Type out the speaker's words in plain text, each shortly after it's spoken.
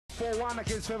4-1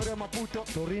 against Ferravairo Maputo.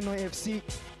 Torino FC.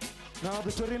 Now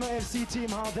the Torino FC team,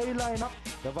 how they line up.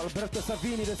 They have Alberto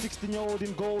Savini, the 16-year-old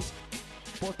in goals.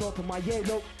 Porto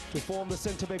Mayelo to form the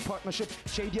centre-back partnership.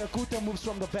 Shady Akuta moves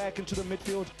from the back into the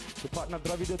midfield to partner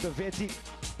Davido Devetti.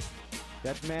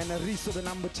 That man, Ariso, the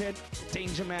number 10,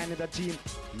 danger man in that team.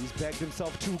 He's bagged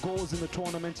himself 2 goals in the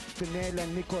tournament. Pinella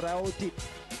and Nico Rauti.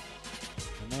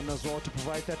 And then as well to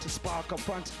provide that spark up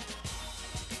front.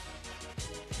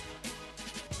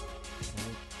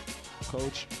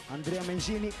 Coach Andrea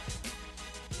Mangini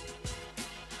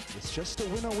is just a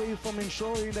win away from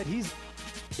ensuring that he's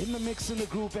in the mix in the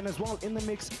group and as well in the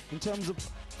mix in terms of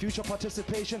future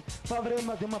participation. Ferravairo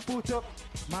Maputo,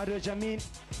 Mario Jamin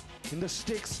in the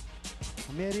sticks.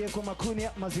 Ameria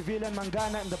Kumakunia, Mazivila and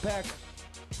Mangana in the back.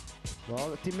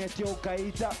 Well, Timetio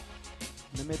Kaita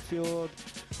in the midfield.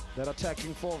 They're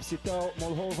attacking four. Sito,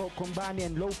 Molhovo, Kumbani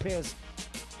and Lopez.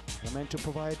 They're meant to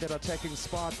provide that attacking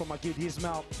spot for Magid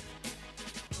Ismail.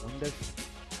 Wonder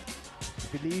if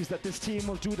he believes that this team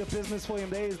will do the business for him.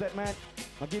 There is that man,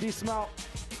 Magid Ismail.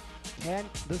 Can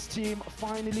this team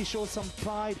finally show some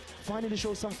pride, finally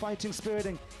show some fighting spirit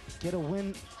and get a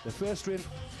win, the first win?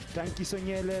 Tanki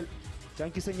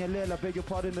Sonyelel, I beg your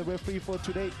pardon, the referee for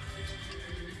today.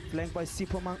 Flanked by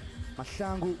Sipo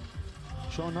Mahlangu,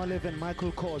 Sean Olive and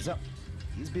Michael Koza.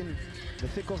 He's been the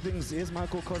thick of things. Here's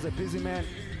Michael Koza, busy man.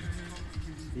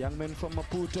 The young man from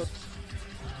Maputo,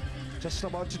 just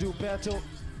about to do battle.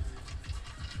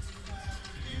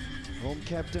 Home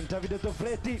captain Davido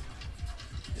Devetti,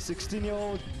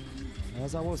 16-year-old,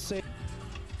 as I was saying.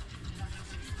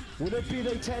 Will it be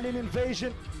the Italian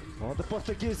invasion or the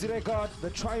Portuguese regard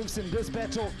that triumphs in this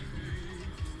battle?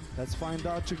 Let's find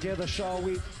out together, shall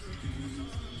we?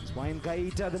 It's Wayne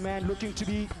Gaita, the man looking to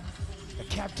be the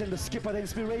captain, the skipper, the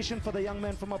inspiration for the young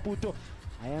man from Maputo.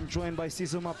 I am joined by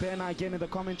Sisu Mapena again in the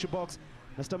commentary box.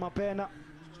 Mr. Mapena,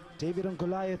 David and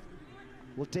Goliath.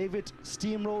 Will David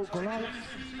steamroll Goliath?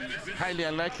 Highly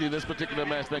unlikely in this particular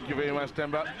match. Thank you very much,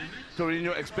 Temba.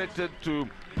 Torino expected to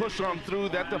push on through.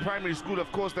 That the primary school, of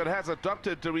course, that has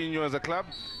adopted Torino as a club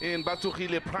in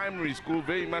Batuchile Primary School,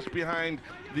 very much behind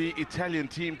the Italian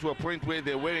team to a point where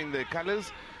they're wearing their colors.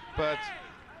 But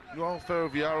well,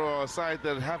 Ferravairo are a side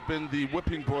that have been the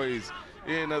whipping boys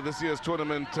in this year's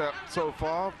tournament so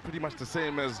far. Pretty much the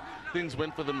same as things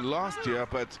went for them last year,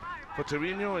 but for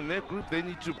Torino and their group, they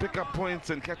need to pick up points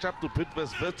and catch up to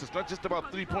Pitver's Virtus. It's not just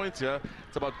about 3 points here,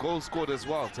 it's about goals scored as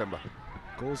well, Temba.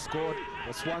 Goals scored,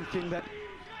 that's one thing that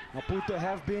Maputo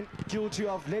have been guilty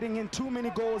of, letting in too many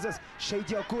goals as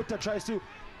Shady Akuta tries to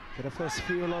get a first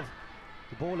feel of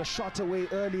the ball, a shot away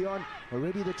early on.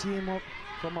 Already the team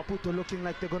from Maputo looking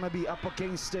like they're going to be up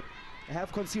against it. They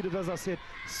have conceded, as I said,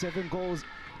 7 goals,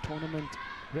 tournament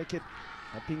record,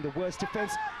 that being the worst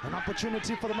defense. An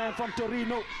opportunity for the man from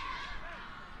Torino.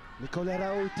 Nicola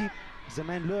Rauti is the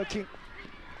man lurking. In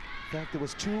fact, there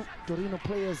was 2 Torino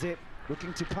players there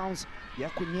looking to pounce.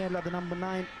 Yaquiniela, the number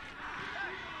 9,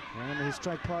 and his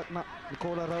strike partner,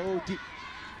 Nicola Rauti.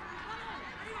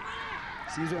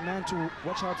 Sees a man to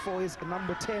watch out for is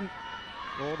number 10,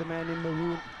 or the man in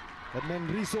maroon, that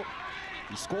man Riso.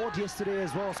 He scored yesterday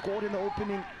as well, scored in the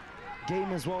opening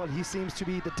game as well. He seems to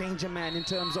be the danger man in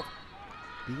terms of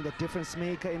being the difference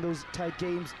maker in those tight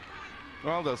games.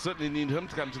 Well, they'll certainly need him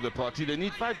to come to the party. They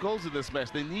need 5 goals in this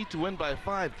match. They need to win by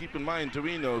 5, keep in mind,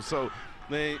 Torino. So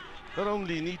they not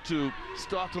only need to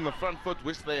start on the front foot,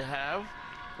 which they have,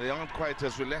 they aren't quite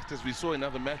as relaxed as we saw in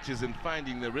other matches in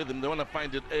finding their rhythm. They want to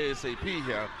find it ASAP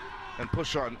here and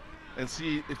push on and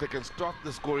see if they can start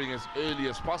the scoring as early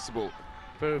as possible.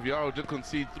 Ferravairo did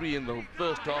concede 3 in the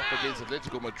first half against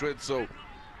Atletico Madrid, so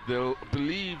they'll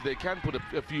believe they can put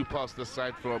a few past this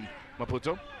side from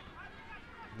Maputo.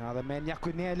 Now the man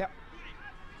Yaquinella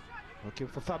looking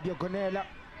for Fabio Gonella.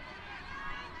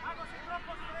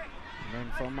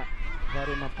 Man from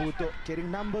Ferravairo Maputo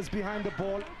getting numbers behind the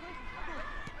ball.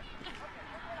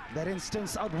 That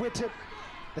instance outwitted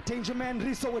the danger man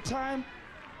Riso with time.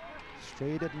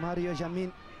 Straight at Mario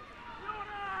Jamin.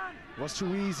 Was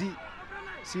too easy.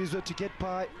 Caesar to get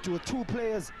by to 2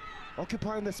 players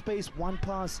occupying the space, 1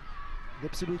 pass,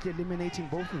 absolutely eliminating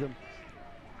both of them.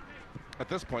 At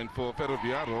this point for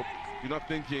Ferravairo, you're not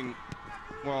thinking,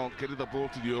 well, get the ball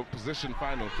to the opposition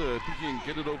final third, thinking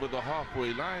get it over the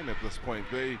halfway line at this point.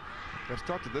 They have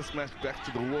started this match back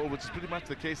to the wall, which is pretty much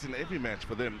the case in every match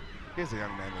for them. Here's a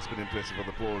young man that's been impressive with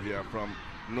the ball here from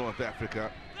North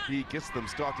Africa. He gets them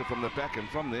started from the back, and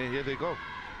from there, here they go.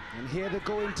 And here they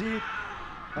go indeed.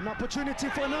 An opportunity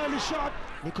for an early shot.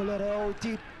 Nicola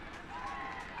Rauti.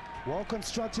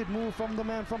 Well-constructed move from the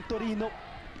man from Torino.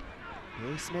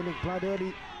 He's smelling blood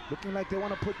early. looking like they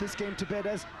want to put this game to bed.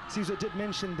 As Caesar did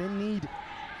mention, they need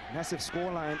massive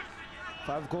scoreline.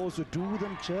 5 goals would do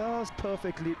them just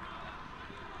perfectly.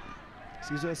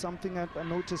 Caesar is something I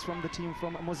noticed from the team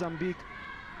from Mozambique.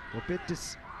 A bit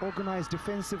disorganized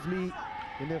defensively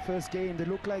in their first game. They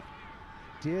look like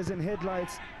deers in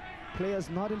headlights. Players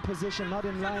not in position, not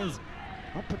in lines,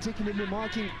 not particularly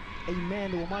marking a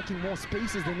man. They were marking more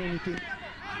spaces than anything.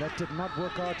 That did not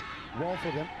work out well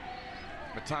for them.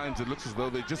 At times it looks as though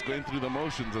they're just going through the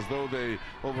motions, as though they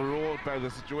overawed by the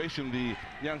situation. The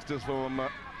youngsters from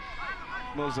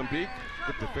Mozambique,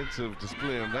 good defensive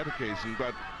display on that occasion,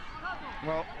 but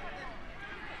well,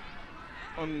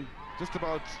 on just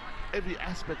about every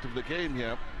aspect of the game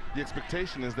here, the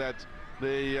expectation is that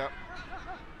they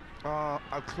are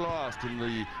outclassed in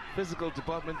the physical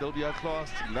department. They'll be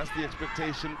outclassed, and that's the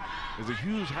expectation. There's a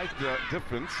huge height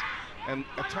difference, and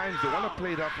at times they want to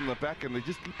play it out from the back, and they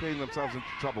just keep playing themselves into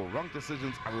trouble. Wrong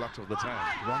decisions a lot of the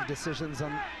time. Wrong decisions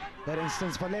on that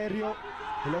instance. Valerio,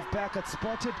 the left back, had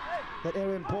spotted that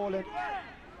errant ball, and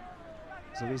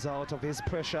as a result of his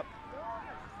pressure,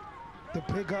 the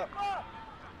bigger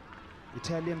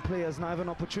Italian players now have an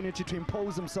opportunity to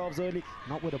impose themselves early,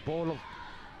 not with a ball of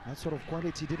that sort of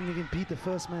quality. Didn't even beat the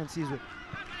first man, Caesar.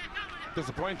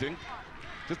 Disappointing.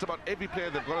 Just about every player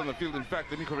they've got on the field, in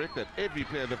fact, let me correct that, every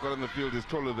player they've got on the field is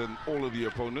taller than all of the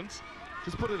opponents.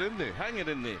 Just put it in there, hang it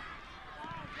in there.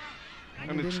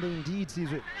 And it indeed,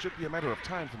 Caesar. Should be a matter of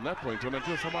time from that point on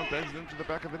until someone bangs it into the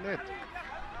back of the net.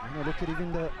 And look at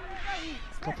even the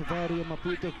Ferravairo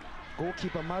Maputo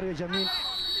goalkeeper, Mario Jamin.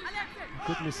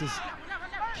 Goodness, his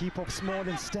keep up small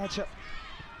in stature.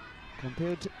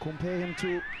 Compare him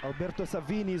to Alberto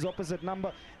Savini, his opposite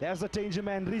number. There's the danger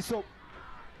man, Riso,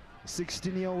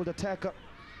 16-year-old attacker.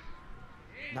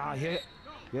 Now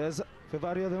here's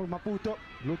Ferravairo Maputo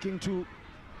looking to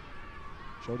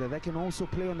show that they can also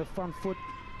play on the front foot.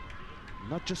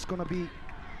 Not just gonna be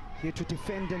here to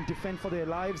defend and defend for their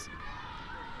lives.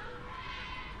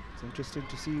 It's interesting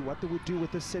to see what they would do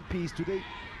with this set piece. Do they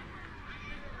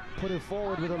put it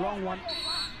forward with a long one,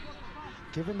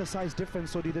 given the size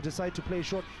difference, or do they decide to play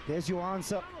short? There's your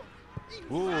answer.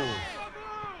 Ooh.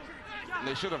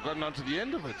 They should have gotten on to the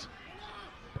end of it.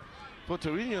 For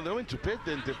Torino, they went to bed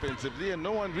then defensively, and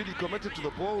no one really committed to the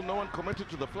ball, no one committed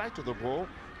to the flight of the ball.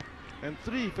 And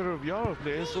 3 Ferroviaro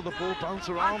players saw the ball bounce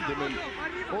around them, and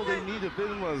all they needed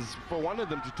then was for one of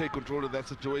them to take control of that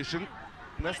situation,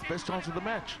 and that's the best chance of the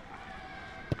match.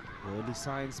 Early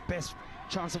signs, best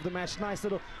chance of the match. Nice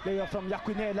little layer from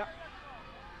Yaquinela.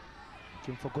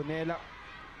 Looking for Gonela.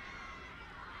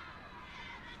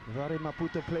 Ferravairo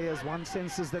Maputo players, one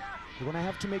senses that they're going to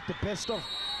have to make the best of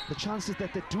the chances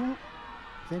that they do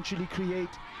eventually create.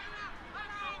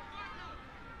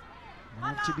 They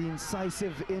have to be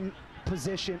incisive in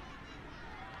possession.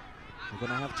 They're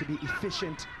going to have to be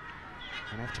efficient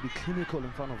and have to be clinical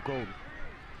in front of goal.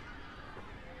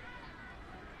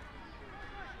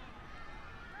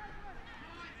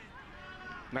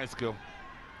 Nice goal.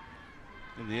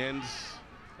 In the end,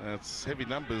 it's heavy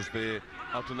numbers there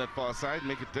out on that far side,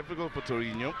 make it difficult for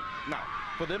Torino. Now,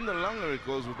 for them, the longer it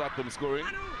goes without them scoring,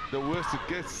 the worse it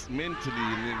gets mentally,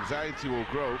 and the anxiety will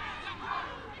grow.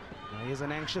 Now here's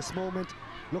an anxious moment.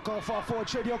 Look how far forward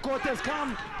Chedio Cortes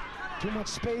come. Too much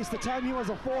space. The time he was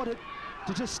afforded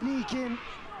to just sneak in.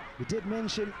 We did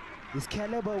mention his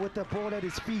caliber with the ball at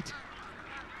his feet.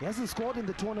 He hasn't scored in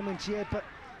the tournament yet, but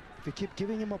if you keep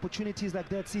giving him opportunities like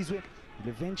that, Caesar, he'll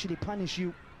eventually punish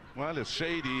you. Well, it's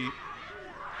Shady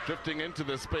drifting into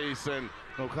the space, and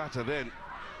Okata then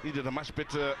needed a much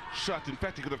better shot. In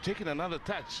fact, he could have taken another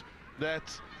touch. That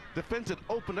defense had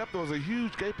opened up. There was a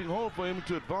huge gaping hole for him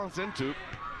to advance into.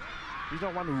 He's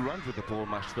not one who runs with the ball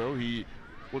much, though. He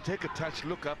will take a touch,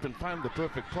 look up, and find the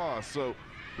perfect pass. So,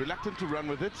 reluctant to run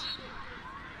with it.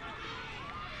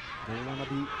 Don't want to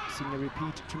be seeing a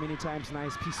repeat too many times.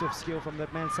 Nice piece of skill from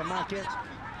that man, Samake.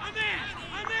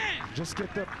 Just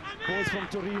get the balls from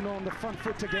Torino on the front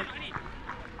foot again.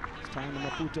 This time the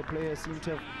Maputo players seem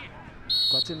to have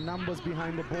gotten numbers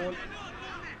behind the ball.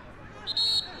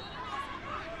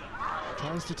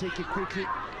 Tries to take it quickly.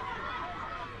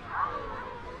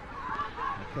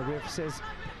 The ref says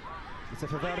it's a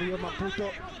Ferravairo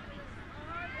Maputo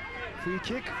free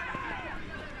kick.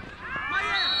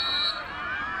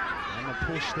 And a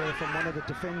push there from one of the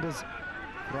defenders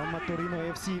from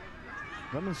Torino FC,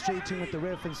 demonstrating with the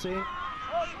ref and saying,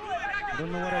 I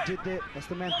don't know what I did there. That's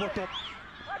the man Poto.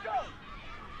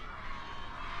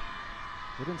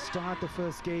 Didn't start the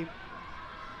first game.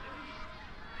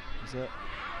 He's a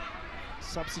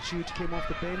substitute, came off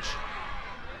the bench.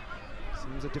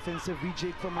 Seems a defensive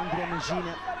reject from Andrea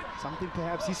Mangina. Something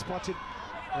perhaps he spotted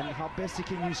and how best he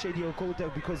can use Shady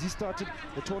Okota, because he started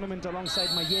the tournament alongside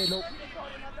Mayelo.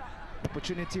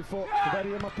 Opportunity for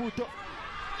Ferravairo Maputo.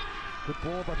 Good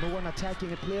ball, but no one attacking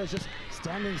it. Players just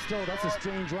standing still. That's a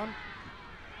strange one.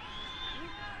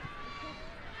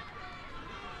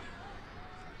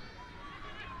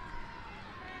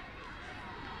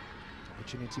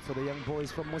 Opportunity for the young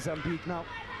boys from Mozambique now.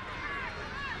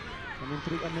 Coming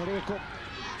through Americo.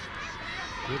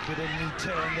 Good bit of knee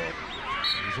turn there.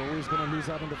 He's always going to lose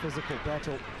out in the physical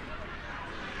battle.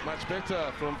 Much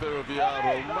better from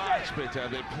Ferravairo, much better.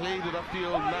 They played it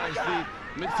upfield nicely,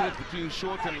 mixed it between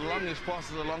short and longish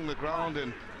passes along the ground,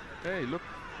 and hey, look,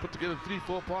 put together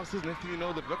 3-4 passes. Next thing you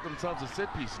know, they've got themselves a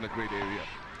set piece in a great area.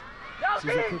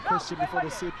 This is a quick question before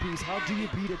the set piece. How do you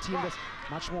beat a team that's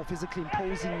much more physically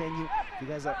imposing than you? You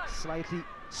guys are slightly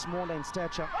smaller in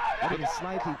stature, but it's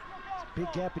slightly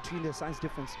big gap between the size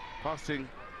difference. Passing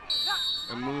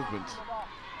and movement.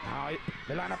 Now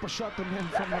they line up a shot, the men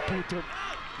from Maputo.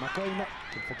 Makoina,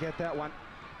 don't forget that one.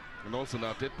 And also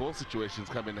now dead ball situations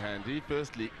come in handy.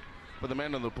 Firstly, for the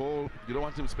man on the ball, you don't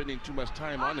want him spending too much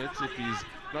time on it. If he's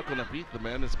not going to beat the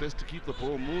man, it's best to keep the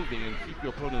ball moving and keep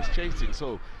your opponents chasing.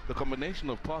 So the combination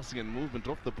of passing and movement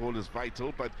off the ball is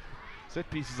vital, but set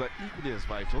pieces are equally as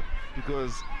vital,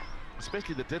 because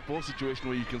especially the dead ball situation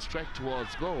where you can strike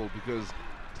towards goal, because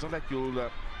it's not like you'll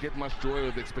get much joy,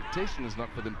 or the expectation is not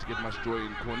for them to get much joy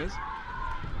in corners.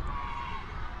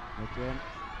 Again,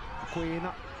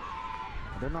 Koena.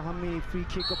 I don't know how many free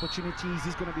kick opportunities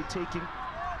he's going to be taking.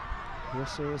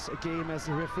 This is a game as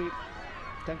a referee.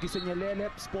 Thank you, Senyalele.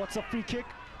 Sports a free kick,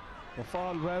 or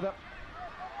foul rather.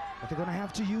 But they're going to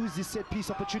have to use these set piece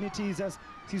opportunities, as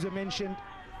Caesar mentioned.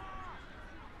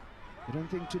 I don't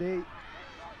think today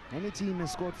any team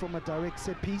has scored from a direct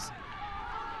set piece.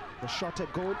 The shot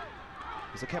at goal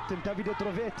is the captain Davide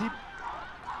Trovetti.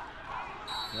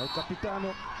 El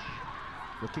Capitano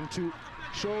looking to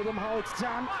show them how it's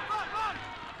done.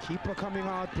 Keeper coming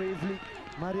out bravely.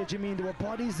 Mario Jamin, there were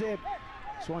bodies there.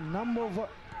 So a number of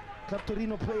Club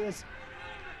Torino players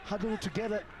huddled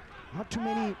together. Not too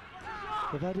many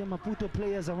Ferravairo Maputo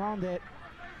players around there.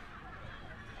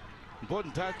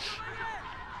 Important touch.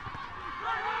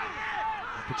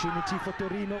 Opportunity for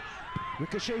Torino.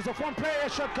 Ricochets of one player,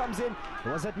 shot comes in. It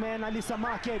was that man, Alisa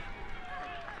Marque.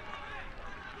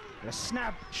 A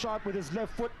snap shot with his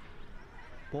left foot.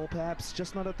 Ball perhaps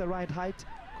just not at the right height.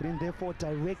 Couldn't therefore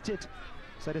direct it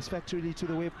satisfactorily to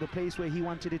the place where he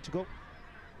wanted it to go.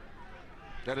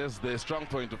 That is the strong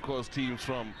point, of course, teams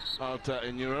from out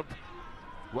in Europe.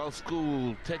 Well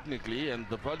schooled technically, and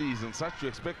the bodies and such, you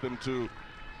expect them to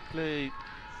play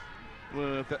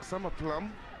with that summer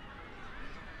plum.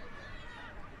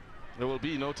 There will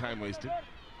be no time wasted.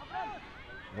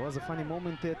 There was a funny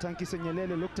moment there. Tanki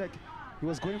Senyalele looked like he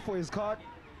was going for his card.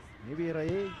 Maybe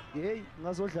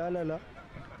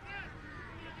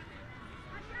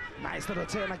nice little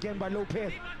turn again by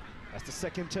Lopez. That's the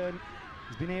second turn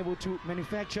he's been able to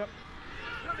manufacture.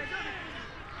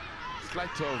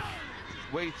 Slight of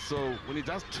weight, so when he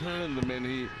does turn them in,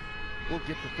 he will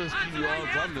get the first few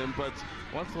yards on them, but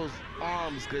once those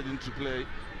arms get into play,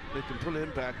 they can pull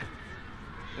him back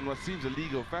in what seems a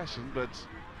legal fashion, but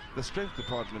the strength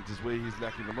department is where he's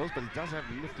lacking the most, but he does have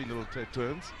nifty little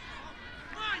turns.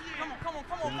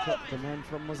 The man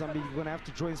from Mozambique is going to have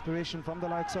to draw inspiration from the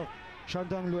likes of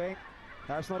Shandong Lueng.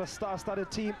 That's not a star-studded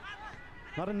team,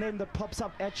 not a name that pops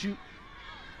up at you.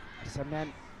 It's a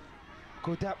man,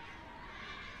 good up,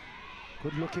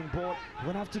 good-looking ball. They're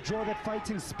going to have to draw that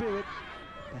fighting spirit.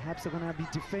 Perhaps they're going to be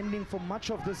defending for much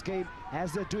of this game,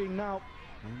 as they're doing now,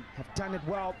 and have done it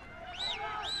well.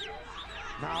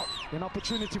 Now, an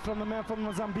opportunity from the man from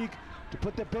Mozambique to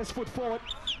put their best foot forward.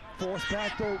 Forced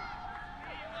back though.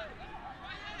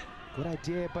 Good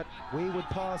idea, but wayward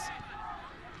pass.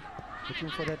 Looking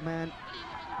for that man,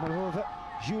 Morova,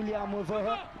 Julia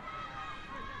Morova.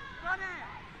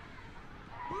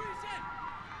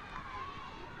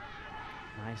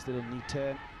 Nice little knee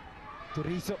turn.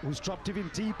 Teresa, who's dropped even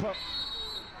deeper.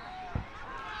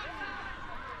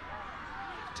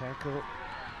 Tackle.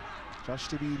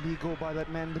 Judged to be illegal by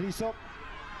that man, Riso.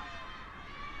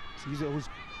 Caesar, who's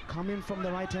coming from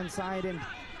the right-hand side and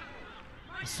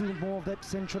assumed more of that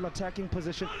central attacking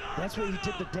position. That's where he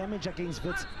did the damage against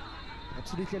Wits.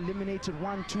 Absolutely eliminated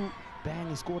 1-2. Bang,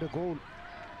 he scored a goal.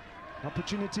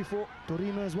 Opportunity for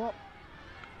Torino as well.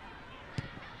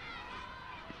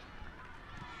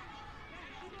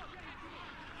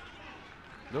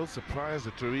 No surprise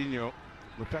at Torino,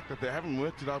 the fact that they haven't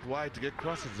worked it out wide to get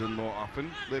crosses in more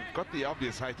often. They've got the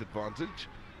obvious height advantage,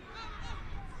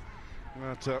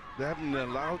 but they haven't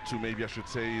allowed to, maybe I should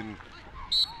say, in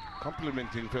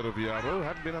complimenting Ferravairo,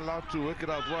 haven't been allowed to work it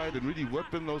out wide and really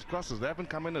work in those crosses. They haven't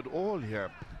come in at all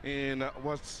here in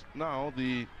what's now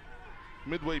the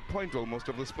midway point almost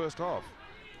of this first half.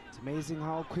 It's amazing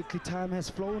how quickly time has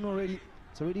flown already.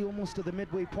 It's already almost to the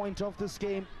midway point of this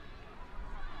game.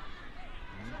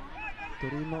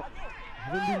 Torino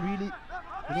haven't really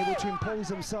been able to impose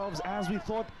themselves as we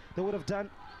thought they would have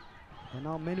done. And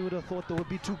now many would have thought there would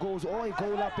be 2 goals or a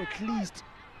goal up at least.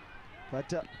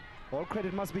 But all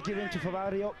credit must be given to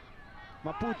Ferravairo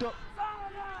Maputo.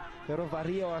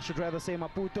 Ferravairo, I should rather say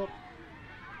Maputo.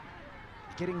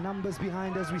 Getting numbers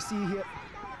behind as we see here.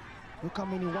 Look how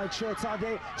many white shirts are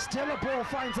there. Still a ball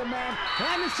finds a man,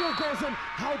 and it still goes in.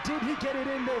 How did he get it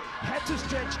in there? Had to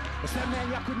stretch. It's that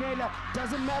man Yakunela.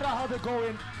 Doesn't matter how they go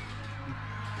in.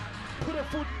 Put a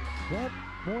foot, well,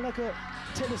 more like a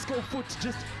telescope foot,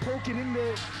 just poking in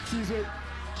there. Caesar.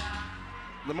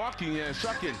 The marking here is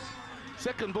shocking.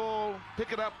 Second ball,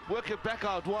 pick it up, work it back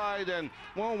out wide, and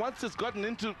well, once it's gotten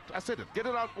into, I said it, get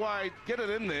it out wide, get it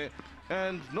in there,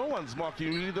 and no one's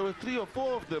marking really. There were 3 or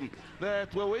 4 of them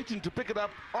that were waiting to pick it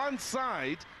up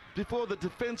onside before the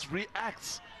defense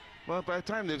reacts. Well, by the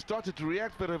time they've started to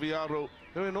react, Ferravairo,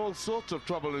 they're in all sorts of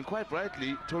trouble, and quite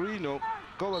rightly, Torino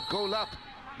go a goal up.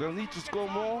 They'll need to score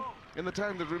more in the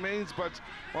time that remains, but,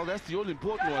 well, that's the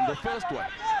all-important one, the first one.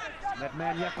 That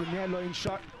man Yakunelo in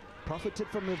shot profited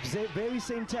from the very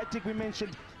same tactic we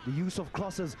mentioned. The use of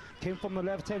crosses came from the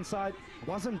left-hand side,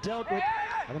 wasn't dealt with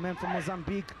by the man from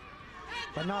Mozambique.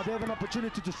 But now they have an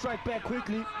opportunity to strike back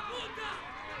quickly.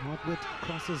 Not with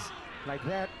crosses like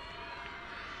that.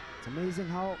 It's amazing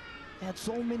how they had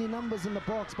so many numbers in the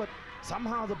box, but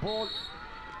somehow the ball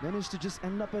managed to just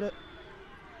end up at a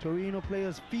Torino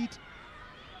player's feet.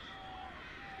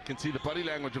 You can see the body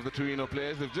language of the Torino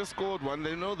players. They've just scored one.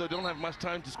 They know they don't have much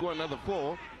time to score another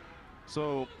 4.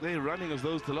 So they're running as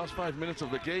though it's the last 5 minutes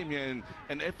of the game here in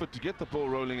an effort to get the ball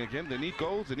rolling again. They need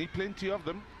goals. They need plenty of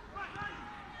them.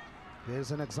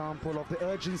 There's an example of the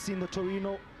urgency in the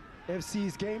Torino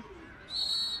FC's game.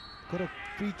 Got a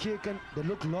free kick and they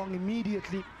look long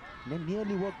immediately. And then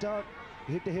nearly worked out.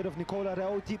 Hit the head of Nicola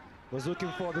Rauti. Was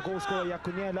looking for the goal scorer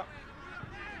Yakunela.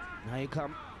 Now he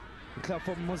come. The club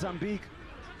from Mozambique.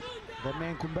 The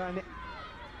man Kumbane.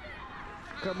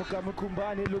 Kamukamu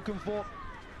Kumbane looking for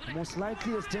most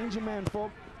likely as danger man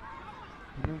for.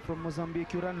 And then from Mozambique,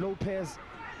 Uran Lopez.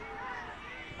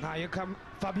 Now here come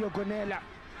Fabio Gonella.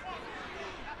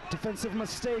 Defensive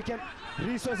mistake, and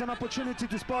Riso has an opportunity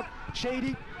to spot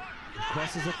Shady.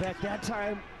 Crosses it back that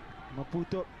time.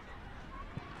 Maputo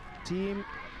team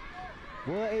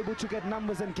were able to get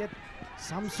numbers and get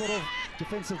some sort of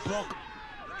defensive block.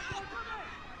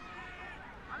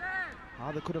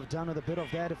 How they could have done with a bit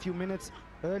of that a few minutes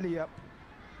earlier.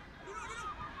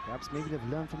 Perhaps maybe they've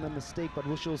learned from the mistake, but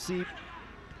we shall see.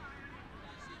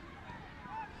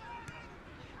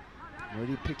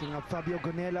 Already picking up Fabio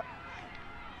Gonella.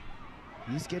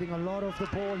 He's getting a lot of the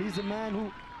ball. He's a man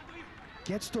who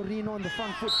gets Torino on the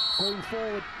front foot going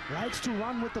forward, likes to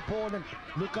run with the ball and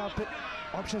look up at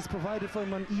options provided for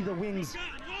him on either wings.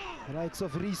 The likes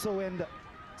of Riso and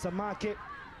Samake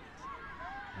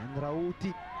and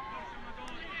Rauti.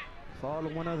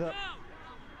 Following one of the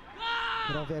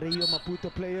Ferravairo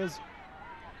Maputo players.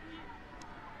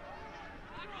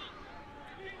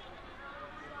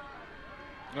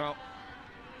 Well,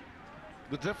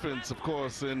 the difference, of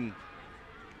course, in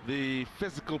the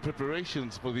physical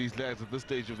preparations for these lads at this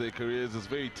stage of their careers is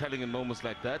very telling in moments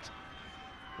like that,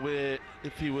 where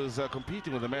if he was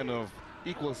competing with a man of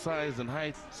equal size and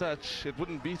height, such, it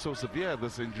wouldn't be so severe,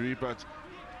 this injury, but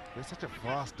there's such a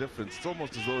vast difference. It's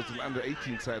almost as though it's an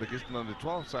under-18 side against an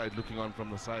under-12 side looking on from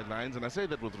the sidelines, and I say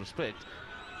that with respect,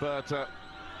 but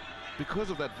because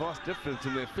of that vast difference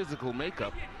in their physical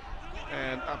makeup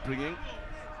and upbringing,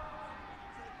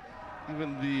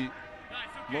 even the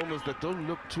moments that don't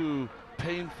look too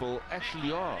painful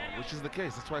actually are, which is the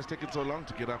case. That's why it's taken so long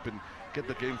to get up and get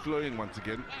the game flowing once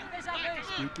again.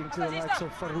 Speaking to the likes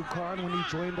of Farouk Khan when he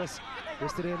joined us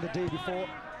yesterday and the day before,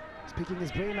 speaking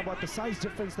his brain about the size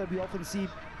difference that we often see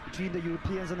between the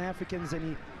Europeans and Africans, and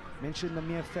he mentioned the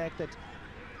mere fact that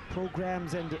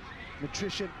programs and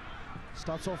nutrition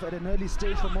starts off at an early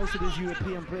stage for most of these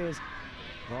European players.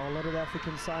 Well, a lot of the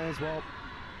African sides, well,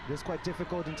 it's quite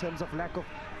difficult in terms of lack of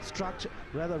structure,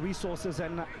 rather resources,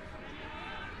 and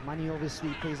money obviously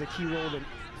plays a key role in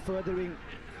furthering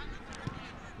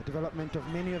the development of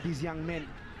many of these young men.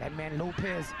 That man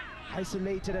Lopez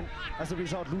isolated and as a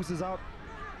result loses out.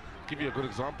 Give you a good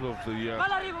example of the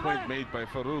point made by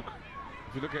Farouk.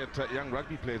 If you look at young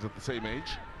rugby players at the same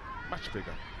age, much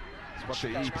bigger. It's what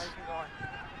they eat.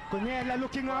 Gonella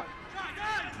looking up.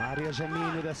 Mario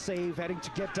Jamin with a save, heading to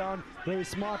get down very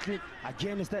smartly.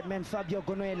 Again, it's that man Fabio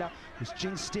Gonuela who's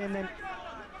jinced in and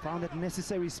found that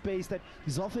necessary space that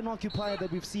he's often occupied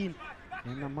that we've seen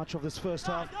in much of this first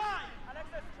half.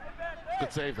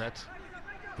 Good save that.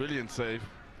 Brilliant save.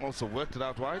 Also worked it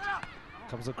out wide.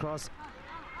 Comes across,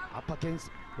 up against,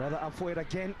 rather up for it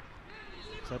again.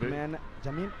 So that man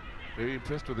Jamin. Very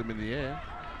impressed with him in the air.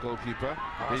 Goalkeeper.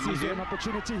 Sees an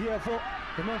opportunity here for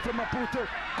the man from Maputo.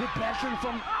 Good bashing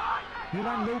from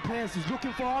Milan Lopez. He's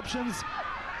looking for options.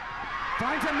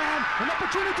 Finds a man, an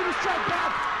opportunity to strike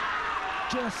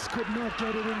back. Just could not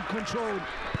get it in control.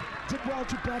 Did well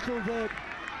to battle there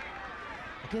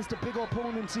against a big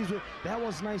opponent. That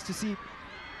was nice to see.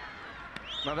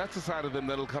 Now that's the side of them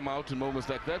that'll come out in moments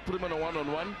like that. Put him on a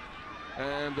one-on-one.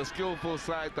 And the skillful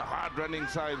side, the hard-running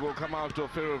side will come out to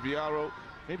Ferravairo.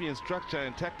 Maybe in structure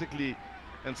and tactically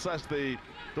and such they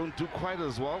don't do quite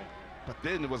as well. But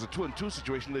then it was a 2-on-2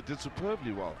 situation. They did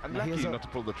superbly well. Unlucky not to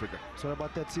pull the trigger. Sorry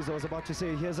about that, Cesar. I was about to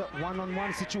say, here's a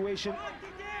one-on-one situation.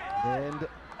 And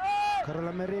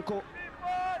Carola Mereko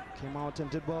came out and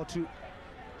did well to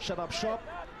shut up shop.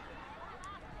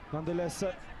 Nonetheless,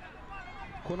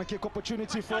 corner kick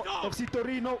opportunity for FC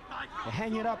Torino. They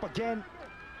hang it up again.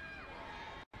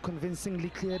 Convincingly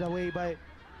cleared away by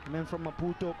the men from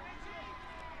Maputo.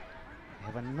 They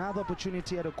have another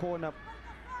opportunity at a corner.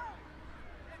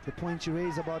 The point you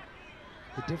raise about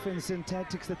the difference in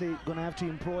tactics that they're going to have to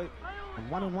employ. In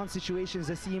one-on-one situations,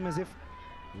 they seem as if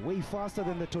way faster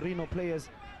than the Torino players.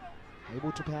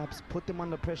 Able to perhaps put them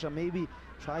under pressure, maybe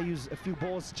try use a few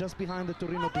balls just behind the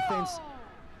Torino defense.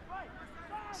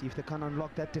 See if they can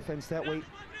unlock that defense that way.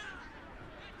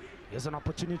 Here's an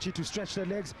opportunity to stretch their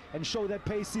legs and show that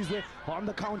pace is there on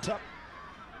the counter.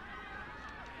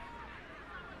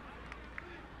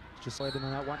 Just slide in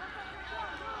on that one.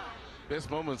 Best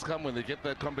moments come when they get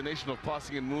that combination of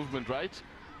passing and movement right.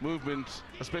 Movement,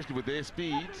 especially with their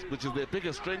speed, which is their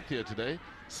biggest strength here today.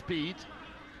 Speed.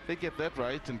 They get that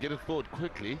right and get it forward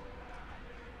quickly.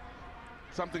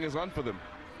 Something is on for them.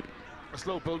 A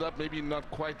slow build-up, maybe not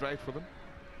quite right for them.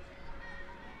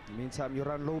 In the meantime,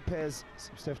 Milan Lopez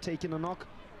seems to have taken a knock.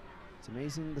 It's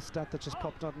amazing the stat that just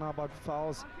popped out now about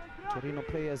fouls. Torino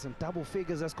players in double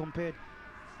figures as compared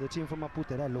to the team from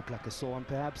Maputo. That looked like a sore one,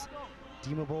 perhaps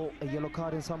deemable a yellow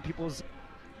card in some people's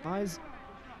eyes.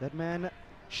 That man,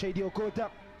 Shady Okota,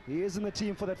 he is in the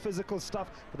team for that physical stuff,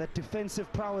 for that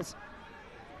defensive prowess.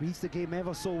 Reads the game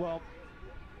ever so well.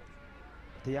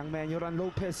 The young man, Milan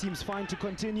Lopez, seems fine to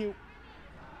continue.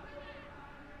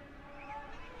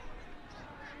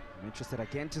 I'm interested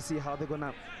again to see how they're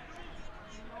gonna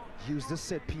use this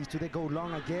set piece. Do they go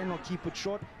long again or keep it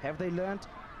short? Have they learned?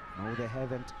 No, they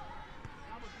haven't.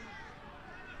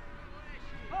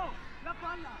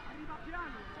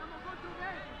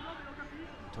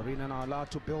 Torino now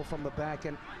allowed to build from the back,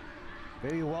 and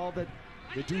very well that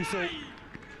they do so.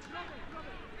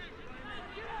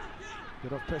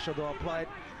 Bit of pressure though applied.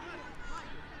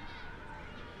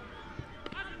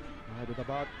 Right, with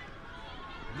about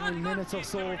 9 minutes or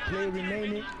so of play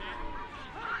remaining.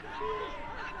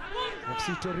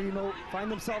 FC Torino find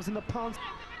themselves in the pounce,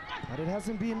 but it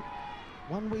hasn't been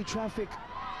one-way traffic.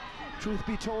 Truth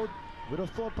be told, would have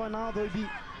thought by now there'd be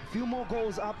a few more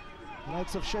goals up. The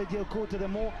likes of Shady Okota, the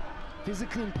more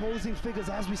physically imposing figures,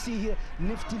 as we see here.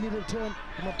 Nifty little turn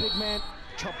from a big man,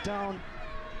 chopped down.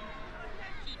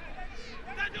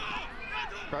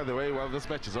 By the way, while this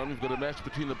match is on, we've got a match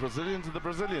between the Brazilians and the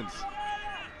Brazilians.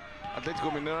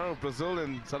 Atletico Mineiro of Brazil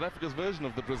and South Africa's version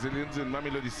of the Brazilians in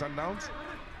Mamelodi Sundowns.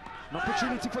 An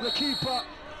opportunity for the keeper.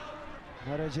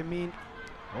 Mario Jamin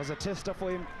was a tester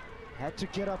for him. Had to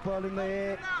get up well in the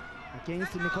air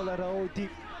against Nicola Raoti.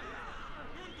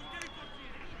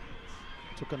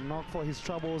 Took a knock for his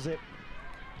troubles there.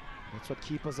 That's what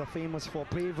keepers are famous for,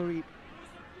 bravery.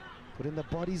 Putting the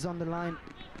bodies on the line.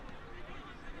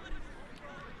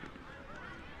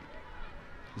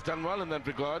 He's done well in that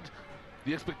regard.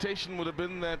 The expectation would have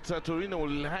been that Torino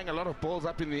will hang a lot of balls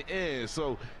up in the air,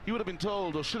 so he would have been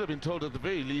told, or should have been told at the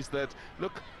very least, that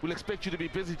look, we'll expect you to be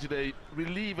busy today.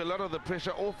 Relieve a lot of the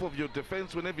pressure off of your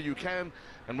defense whenever you can,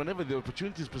 and whenever the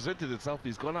opportunities presented itself,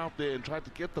 he's gone out there and tried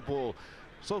to get the ball.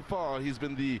 So far, he's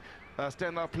been the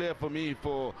standout player for me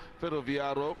for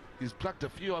Ferroviaro. He's plucked a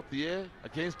few up the air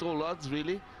against all odds,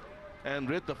 really, and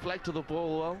read the flight of the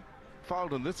ball well.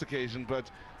 Fouled on this occasion,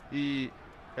 but he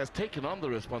has taken on the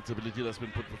responsibility that's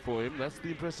been put before him. That's the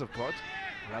impressive part.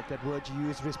 I like that word you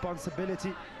use,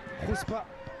 responsibility. Khuspa,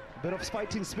 a bit of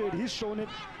fighting spirit, he's shown it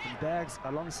in bags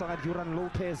alongside Milan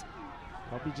Lopez.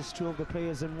 Probably just two of the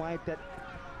players in white that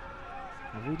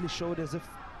really showed as if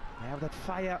They have that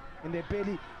fire in their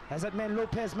belly as that man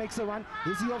Lopez makes a run.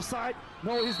 Is he offside?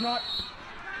 No, he's not.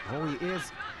 Oh, he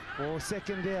is. For a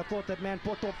second there, I thought that man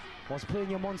Poto was playing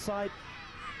him on side.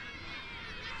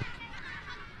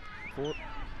 Fourth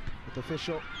with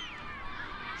official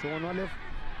Sean Olive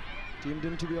deemed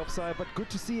him to be offside, but good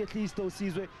to see at least those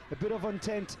Sizwe a bit of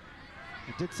intent.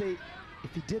 He did say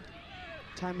if he did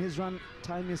time his run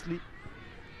timelessly,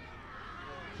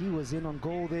 he was in on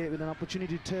goal there with an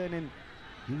opportunity to turn and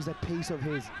use that pace of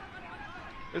his.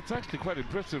 It's actually quite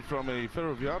impressive from a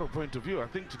Ferravairo point of view. I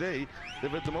think today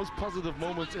they've had the most positive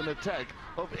moments in attack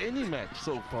of any match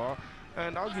so far,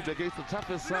 and arguably against the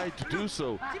toughest side to do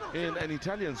so in an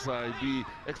Italian side. We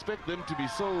expect them to be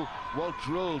so well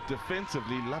drilled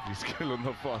defensively. Lovely skill on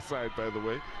the far side, by the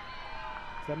way.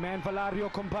 The man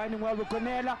Valario combining well with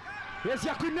Gonella. Here's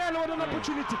Yakunelo with an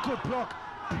opportunity. Good block.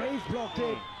 Brave block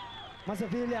there.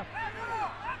 Mazavilla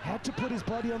had to put his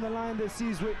body on the line there,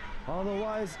 Sizwe.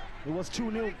 Otherwise, it was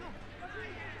 2-0.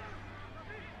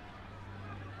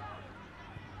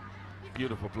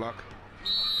 Beautiful block.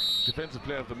 Defensive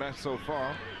player of the match so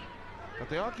far. But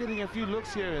they are getting a few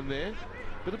looks here and there.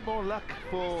 Bit more luck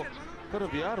for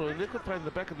Ferravairo, and they could find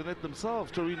the back of the net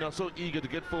themselves. Torino are so eager to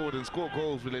get forward and score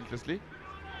goals relentlessly.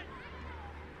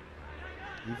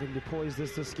 Evenly poised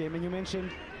this game, and you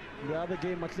mentioned the other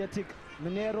game, Athletic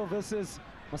Mineiro versus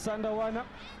Masandawana.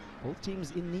 Both teams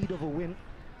in need of a win.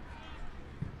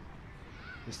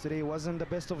 Yesterday wasn't the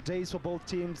best of days for both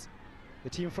teams. The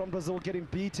team from Brazil getting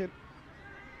beaten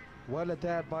well at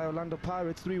that by Orlando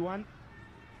Pirates 3-1.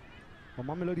 But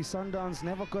Mamelodi Sundowns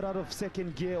never got out of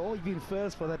second gear, or even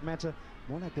first for that matter.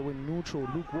 More like they were neutral,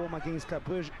 lukewarm against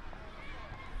Capuj.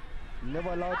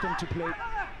 Never allowed them to play.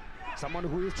 Someone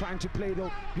who is trying to play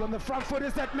though. Beyond the front foot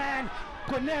is that man.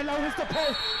 Quinella hits the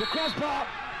post, the crossbar.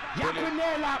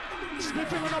 Yaquinella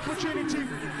sniffing an opportunity.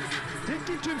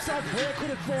 Thinking to himself, where could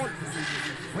it fall?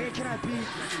 Where can I be?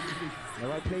 The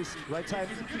right place, right time.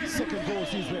 Second goal,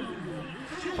 Sizwe.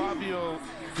 Fabio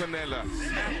Quinella,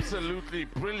 absolutely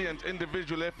brilliant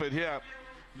individual effort here.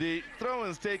 The throw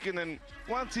is taken, and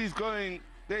once he's going,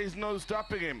 there is no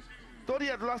stopping him. Thought he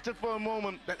had lost it for a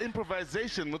moment. That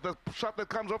improvisation with the shot that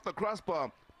comes off the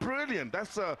crossbar, brilliant.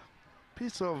 That's a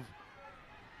piece of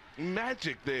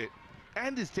magic there.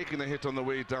 And he's taking a hit on the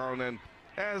way down, and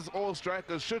as all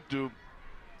strikers should do,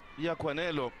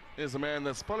 Yaquinello is a man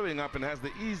that's following up and has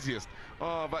the easiest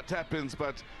of tap-ins,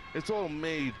 but it's all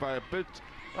made by a bit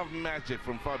of magic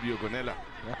from Fabio Gonella.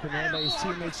 Yaquinella, his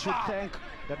teammates should thank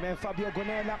that man Fabio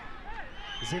Gonella.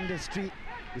 His industry,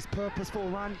 his purposeful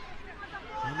run,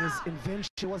 and his invention.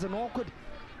 It was an awkward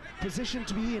position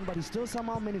to be in, but he still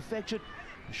somehow manufactured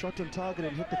a shot on target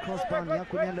and hit the crossbar. And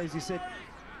Yaquinella, as you said,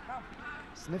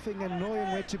 sniffing and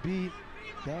knowing where to be,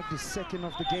 bagged his second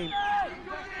of the game.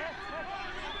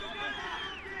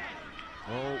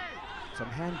 Oh, some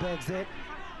handbags there.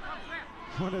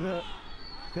 One of the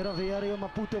Ferravairo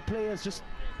Maputo players just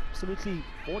absolutely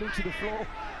falling to the floor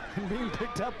and being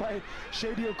picked up by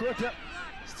Shady Okota.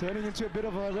 It's turning into a bit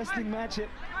of a wrestling match here.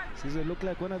 Seems it looked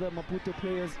like one of the Maputo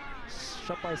players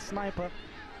shot by a sniper.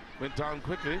 Went down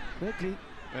quickly.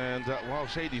 And wow,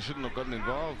 Shady shouldn't have gotten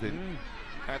involved in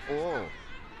at all.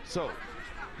 So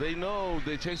they know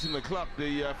they're chasing the clock.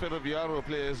 The Ferravairo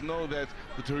players know that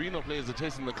the Torino players are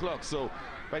chasing the clock. So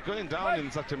by going down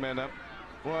in such a manner,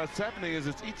 what's happening is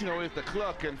it's eating away at the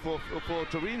clock. And for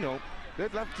Torino,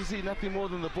 they'd love to see nothing more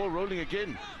than the ball rolling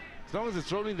again. As long as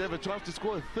it's rolling, they have a chance to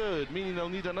score a third, meaning they'll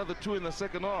need another 2 in the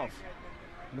second half.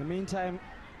 In the meantime,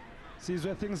 sees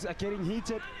where things are getting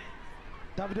heated.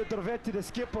 Davide Torvetti, the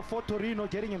skipper for Torino,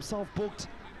 getting himself booked.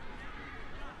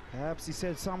 Perhaps he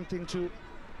said something to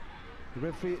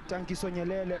referee Tanki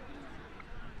Sonyelele.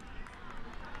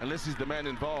 Unless he's the man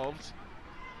involved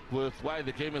with why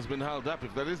the game has been held up.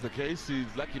 If that is the case, he's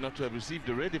lucky not to have received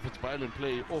a red if it's violent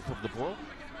play off of the ball.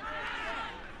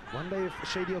 Wonder if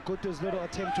Shady Okoto's little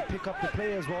attempt to pick up the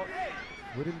player as well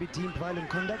wouldn't be deemed violent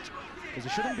conduct, because he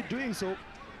shouldn't be doing so.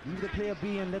 Leave the player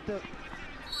be and let the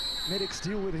medics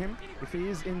deal with him if he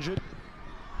is injured.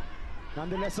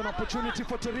 Nonetheless, an opportunity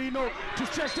for Torino to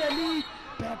stretch their lead.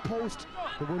 Back post.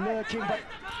 They were lurking, but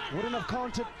wouldn't have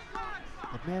counted.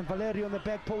 That man Valerio on the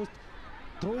back post,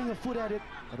 throwing a foot at it,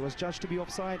 but was judged to be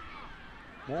offside.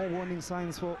 More warning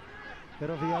signs for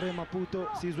Ferravairo Maputo.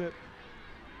 Sizwe.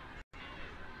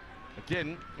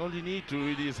 Again, all you need to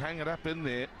really is hang it up in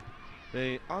there.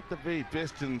 They aren't the very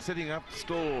best in setting up the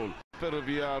stall.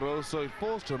 Ferravairo, so he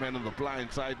falls to a man on the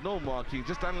blind side. No marking,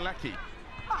 just unlucky.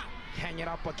 Hang it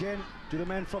up again to the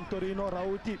man from Torino,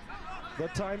 Rauti.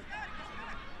 That time.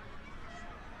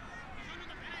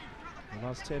 The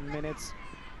last 10 minutes.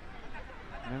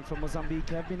 Men from Mozambique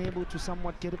have been able to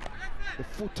somewhat get the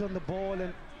foot on the ball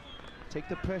and take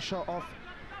the pressure off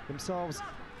themselves.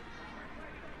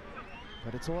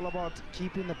 But it's all about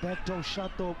keeping the back door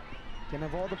shut though. You can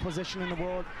have all the possession in the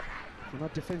world. If you're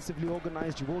not defensively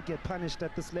organized, you will get punished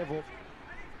at this level.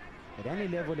 At any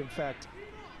level, in fact.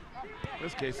 In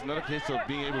this case, it's not a case of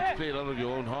being able to play it out of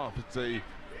your own half. It's a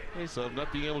case of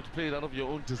not being able to play it out of your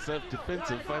own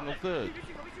defensive final third.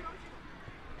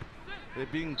 They're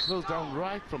being closed down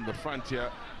right from the front here.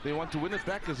 They want to win it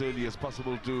back as early as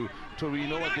possible to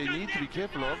Torino. What they need to be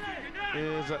careful of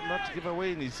is not to give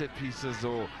away any set pieces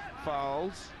or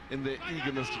fouls in their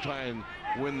eagerness to try and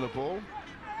win the ball.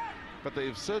 But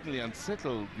they've certainly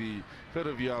unsettled the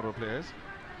Ferravairo players.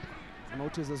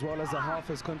 Notice as well as the half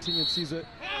has continued, Caesar,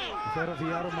 the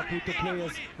Ferravairo Maputo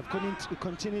players have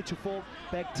continued to fall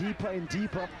back deeper and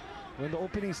deeper. When the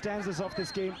opening stanzas of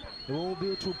this game, they will be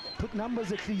able to put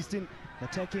numbers at least in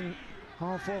attacking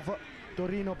half of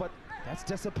Torino, but that's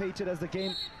dissipated as the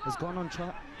game has gone on.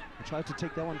 Tried to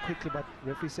take that one quickly, but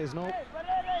referee says no.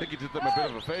 I think he did them a bit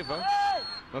of a favor.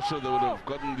 Not sure they would have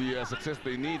gotten the success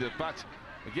they needed, but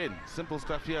again, simple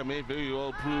stuff here may very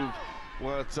well prove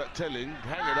what's telling.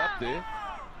 Hang it up there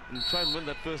and try and win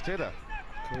that first header.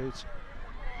 Coach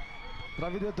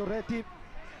Davide Doretti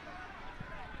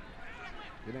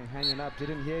didn't hang it up,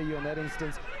 didn't hear you in that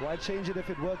instance. Why change it if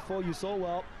it worked for you so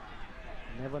well?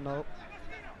 Never know.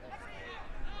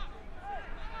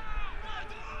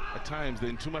 At times they're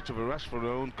in too much of a rush for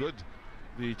their own good,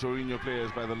 the Torino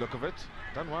players, by the look of it.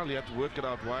 Done well, you have to work it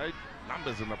out wide.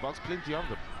 Numbers in the box, plenty of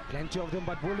them. Plenty of them,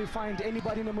 but will we find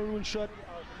anybody in a maroon shirt?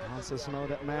 Answers no,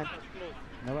 that man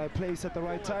in the right place at the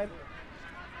right time.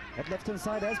 That left-hand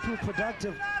side has proved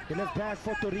productive. The left back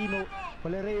for Torino,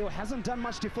 Valerio, hasn't done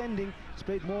much defending. He's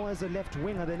played more as a left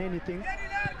winger than anything.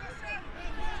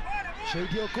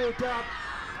 Shadio Kota,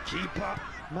 keeper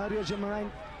Mario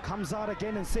Gemarin comes out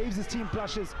again and saves his team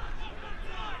brushes.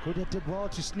 Kota did well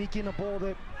to sneak in a ball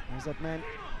there. There's that man,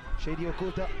 Shadio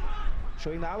Kota,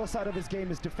 showing the other side of his game,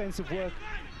 his defensive work.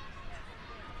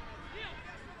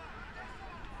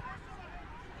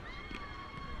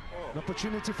 An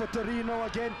opportunity for Torino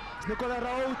again. It's Nicola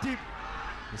Rauti.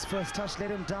 His first touch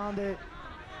let him down there.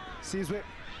 Sizwe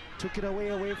took it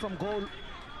away from goal.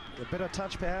 A better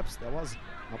touch perhaps. There was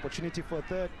an opportunity for a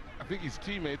third. I think his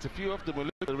teammates, a few of them will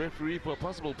look at the referee for a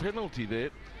possible penalty there.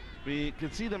 We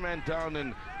can see the man down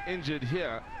and injured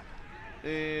here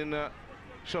in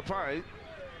Chapai.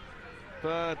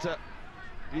 But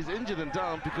he's injured and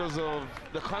down because of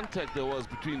the contact there was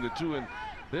between the two. And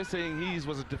they're saying his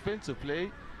was a defensive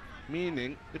play,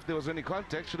 meaning if there was any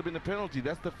contact, should have been a penalty.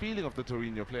 That's the feeling of the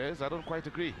Torino players. I don't quite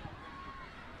agree.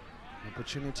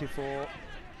 Opportunity for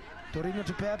Torino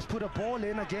to perhaps put a ball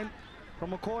in again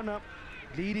from a corner,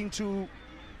 leading to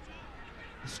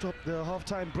stop the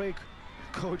half-time break.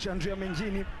 Coach Andrea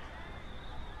Mengini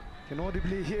can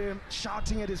audibly hear him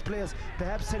shouting at his players,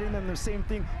 perhaps telling them the same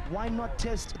thing. Why not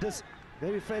test this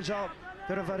very fragile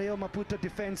Ferravairo Maputo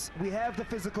defense? We have the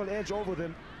physical edge over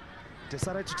them.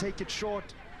 Decided to take it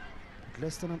short.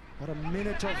 Less than about a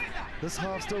minute of this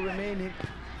half still remaining.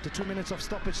 The 2 minutes of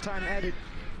stoppage time added.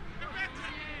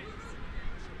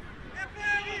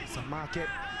 Samake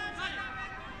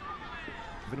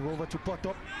giving over to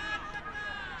Poto.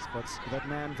 Spots that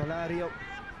man Valerio.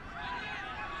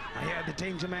 I hear the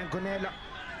danger man Gonella.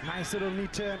 Nice little knee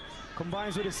turn.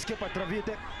 Combines with his skipper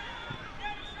Travite.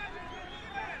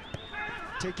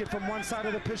 Take it from one side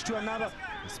of the pitch to another.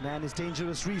 This man is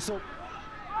dangerous. Riso.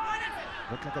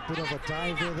 Looked like a bit of a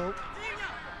dive there though.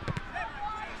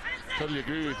 Totally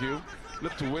agree with you.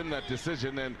 Looked to win that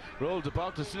decision and rolled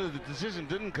about. As soon as the decision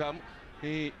didn't come,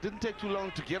 he didn't take too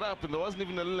long to get up, and there wasn't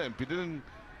even a limp. He didn't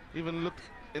even look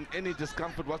in any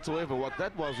discomfort whatsoever. What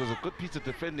that was a good piece of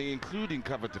defending, including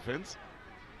cover defense,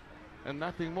 and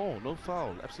nothing more. No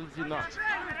foul, absolutely not.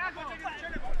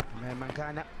 Man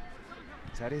Mankana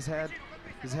has had his head,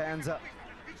 his hands up,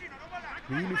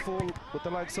 really full with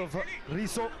the likes of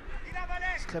Riso.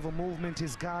 His clever movement,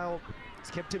 his guile,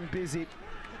 has kept him busy.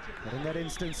 But in that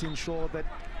instance, he ensured that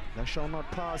they shall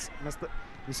not pass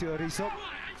Mr. Riso.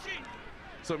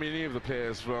 So many of the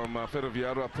players from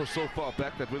Ferroviario are pushed so far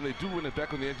back that when they do win it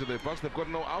back on the edge of their box, they've got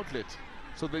no outlet.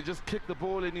 So they just kick the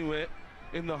ball anywhere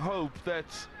in the hope that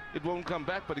it won't come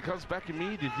back, but it comes back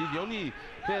immediately. The only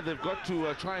player they've got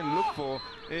to try and look for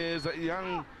is a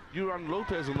young Duran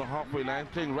Lopez on the halfway line,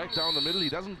 playing right down the middle. He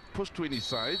doesn't push to any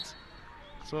sides.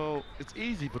 So it's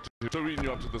easy for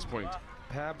Torino up to this point.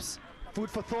 Perhaps food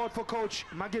for thought for coach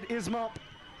Magid Ismail.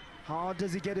 How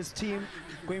does he get his team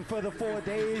going further forward?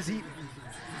 There is he.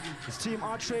 His team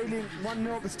are trailing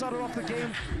 1-0. They started off the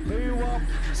game very well.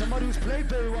 Somebody who's played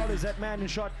very well is that man in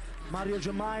shot, Mario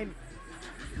Germain,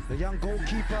 the young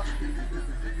goalkeeper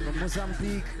from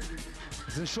Mozambique.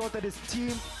 He's ensured that his team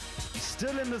is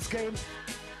still in this game.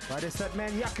 But it's that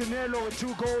man Yakinelo with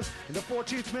 2 goals in the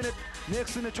 14th minute.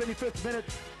 Next in the 25th minute,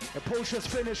 a poacher's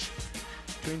finish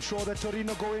to ensure that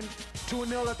Torino go in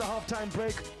 2-0 at the halftime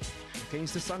break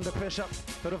against this under pressure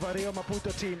Ferravairo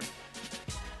Maputo team.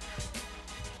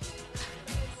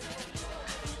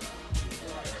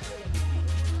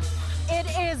 It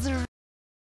is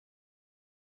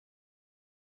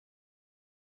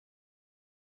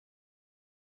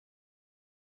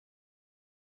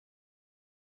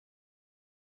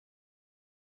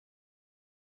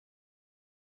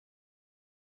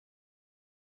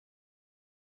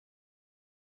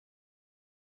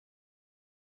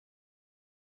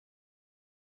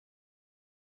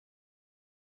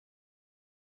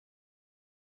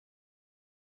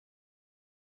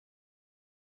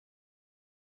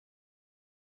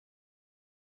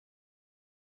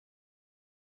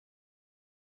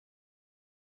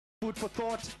food for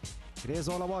thought. It is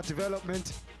all about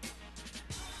development.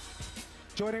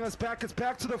 Joining us back, it's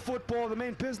back to the football, the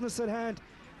main business at hand.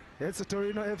 It's the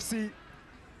Torino FC.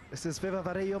 This is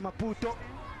Ferravairo Maputo.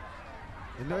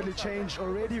 An early change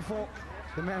already for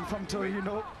the man from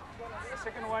Torino. The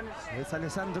second one is... It's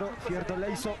Alessandro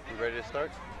Fierdoleiso. You ready to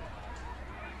start?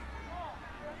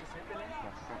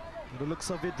 The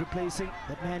looks of it replacing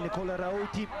that man Nicola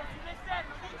Rauti.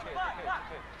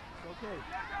 Okay.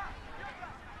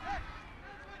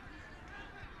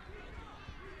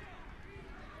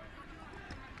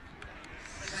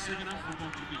 Second half, we're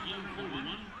going to begin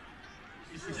 41.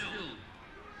 This is still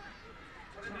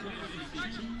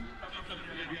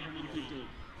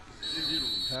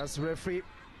 0. As referee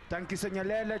Tanki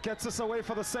Senyalele gets us away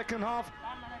for the second half.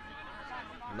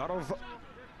 A lot of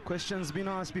questions being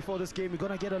asked before this game. We're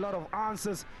going to get a lot of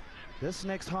answers. This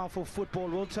next half of football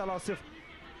will tell us if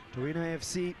Torino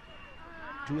FC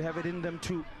do have it in them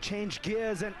to change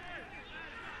gears and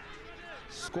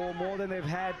score more than they've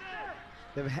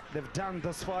done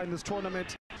thus far in this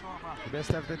tournament. The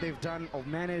best half that they've done or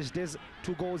managed. There's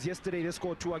 2 goals yesterday. They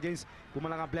scored 2 against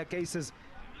Mpumalanga Black Aces.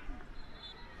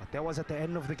 But that was at the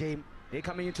end of the game. They're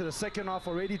coming into the second half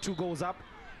already 2 goals up.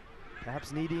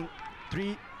 Perhaps needing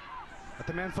 3. But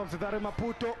the man from Ferravairo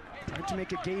Maputo trying to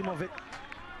make a game of it.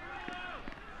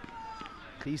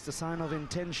 At least a sign of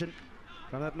intention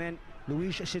from that man,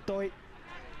 Luis Chitoy.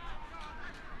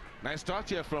 Nice start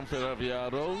here from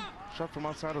Ferravairo. Shot from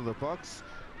outside of the box.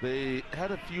 They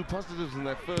had a few positives in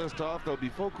that first half. They'll be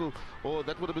focal, or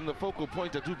that would have been the focal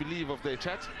point, I do believe, of their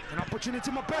chat. An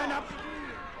opportunity, Mopena.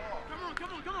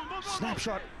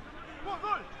 Snapshot.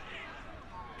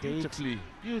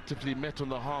 Beautifully met on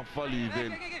the half volley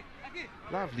then.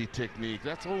 Lovely technique.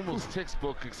 That's almost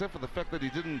textbook, except for the fact that he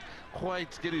didn't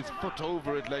quite get his foot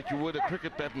over it like you would a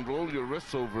cricket bat and roll your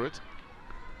wrists over it.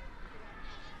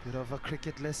 Bit of a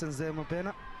cricket lessons there,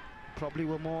 Mopena. Probably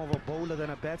were more of a bowler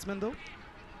than a batsman, though.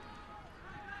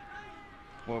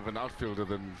 More of an outfielder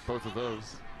than both of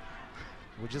those.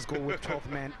 We'll just go with 12th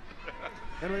man.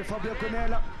 Anyway, Fabio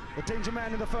Conella, the danger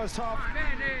man in the first half.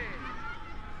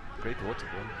 Great water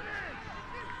ball.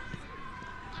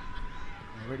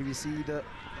 Already we see the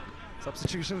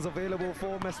substitutions available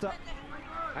for Mr.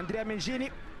 Andrea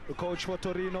Mengini, the coach for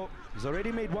Torino. He's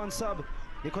already made 1 sub.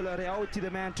 Nicola Rauti,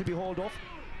 the man to be hauled off.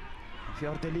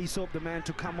 Fiordeliso, the man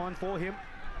to come on for him.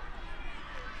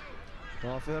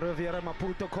 Ferravairo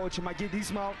Maputo coach Magid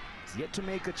Ismail is yet to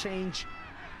make a change.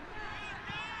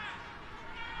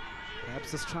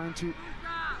 Perhaps just trying to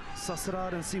suss it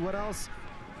out and see what else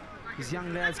these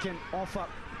young lads can offer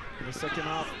in the second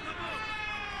half.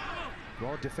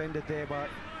 Well defended there by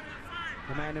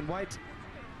the man in white.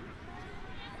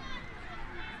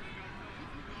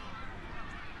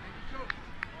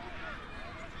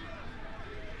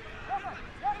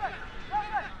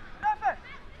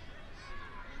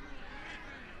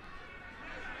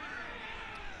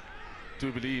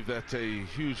 Do believe that a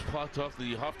huge part of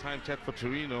the halftime chat for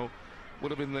Torino would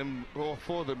have been them, or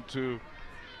for them, to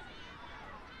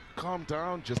calm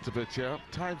down just a bit here.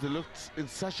 Times they looked in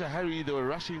such a hurry. They were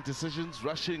rushing decisions,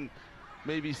 rushing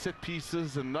maybe set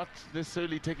pieces, and not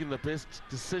necessarily taking the best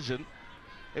decision.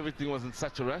 Everything was in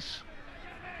such a rush.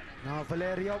 Now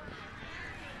Valerio,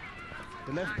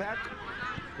 the left back,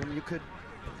 when you could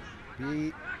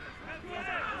be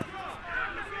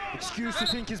excused to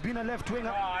think he's been a left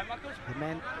winger. The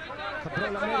man,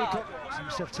 Cabral Americo,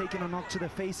 seems to have taken a knock to the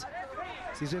face.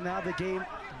 He's in the other game.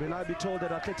 Will I be told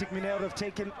that Athletic Mineiro have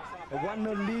taken a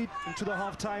 1-0 lead into the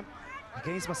halftime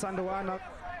against Masandawana.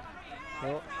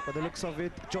 Oh, by the looks of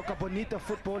it, Joka Bonita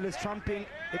football is trumping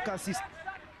Ekasi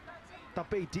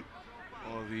Tapeti.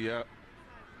 Or the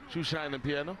shoe shine and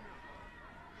piano.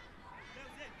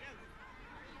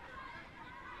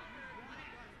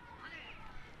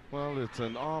 Well, it's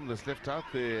an arm that's left out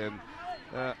there,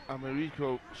 and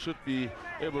Americo should be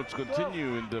able to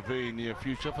continue in the very near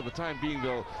future. For the time being,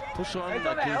 they'll push on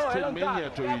against 10 men here,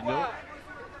 Torino.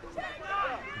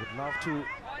 Would love to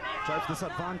drive this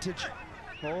advantage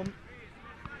home.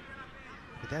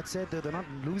 With that said, they're not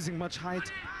losing much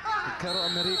height. Caro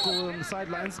Americo on the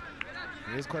sidelines.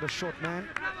 He is quite a short man.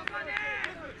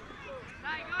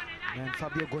 And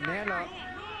Fabio Gonella,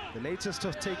 the latest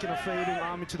of taking a fading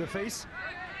army to the face.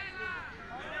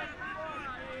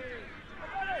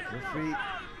 Referee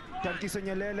Tankiso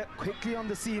Nyalele quickly on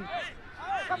the scene.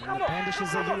 And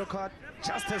brandishes a yellow card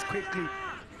just as quickly.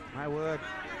 My word,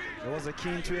 there was a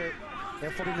keen to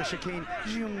effort in the chicane.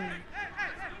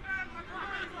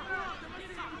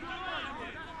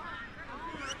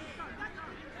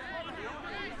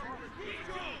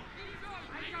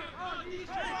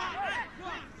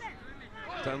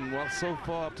 Done well so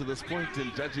far up to this point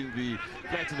in judging the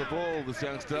flight of the ball, this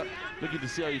youngster. Looking to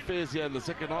see how he fares here in the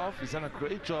second half. He's done a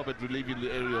great job at relieving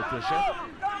the aerial pressure.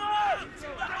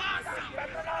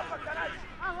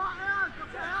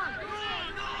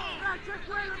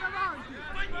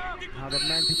 Now the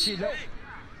man Pichilo.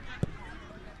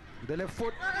 The left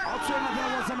foot. Outswing,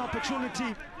 there was an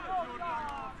opportunity.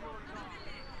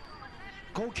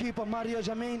 Goalkeeper Mario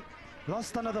Jamin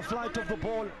lost another flight of the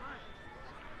ball.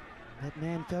 That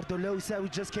man Ferdolosa, who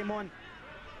just came on,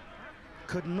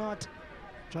 could not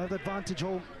drive the advantage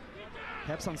home.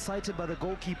 Perhaps unsighted by the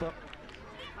goalkeeper.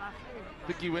 I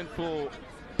think he went for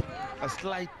a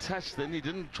slight touch, then he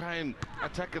didn't try and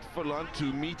attack it full on to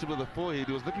meet it with the forehead.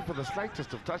 He was looking for the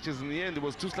slightest of touches. In the end, it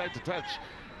was too slight to touch.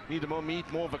 Needed more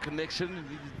meat, more of a connection.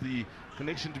 Needed the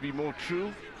connection to be more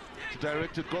true, to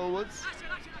direct it goalwards.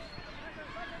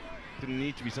 Didn't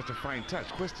need to be such a fine touch.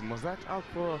 Question, was that out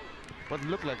for what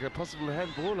looked like a possible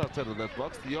handball outside of that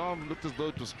box? The arm looked as though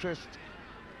it was stretched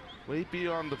way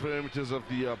beyond the perimeters of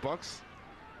the box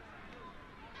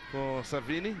for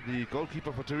Savini, the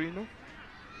goalkeeper for Torino.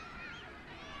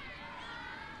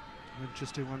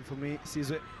 Interesting one for me,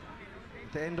 Sizwe.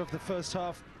 At the end of the first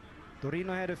half,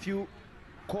 Torino had a few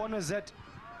corners that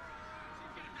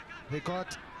they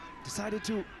decided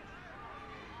to,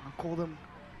 I'll call them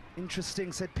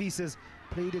interesting set pieces,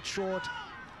 played it short,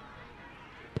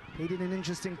 played it in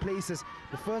interesting places.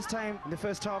 The first time in the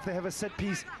first half they have a set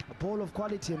piece, a ball of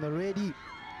quality, and they're ready.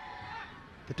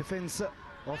 The defense of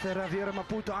Ferravairo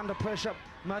Maputo under pressure.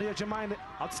 Mario Jamain,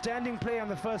 outstanding play in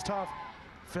the first half,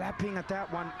 flapping at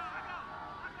that one.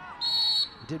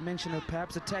 I did mention that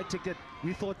perhaps a tactic that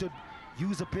we thought to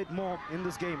use a bit more in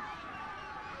this game.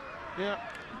 Yeah.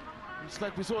 It's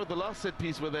like we saw at the last set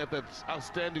piece where they had that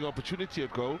outstanding opportunity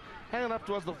at goal. Hanging up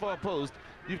towards the far post.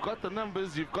 You've got the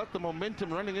numbers, you've got the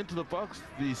momentum running into the box,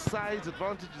 the size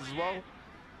advantage as well.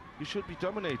 You should be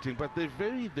dominating, but they've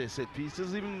varied their set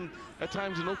pieces, even at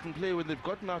times in open play when they've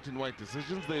gotten out in wide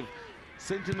decisions. They've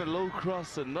sent in a low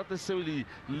cross and not necessarily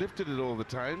lifted it all the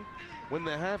time. When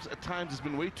they have, at times, it's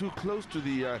been way too close to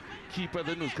the keeper,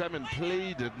 then who's come and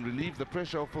played it and relieved the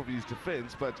pressure off of his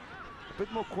defense, but a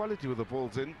bit more quality with the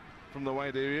balls in from the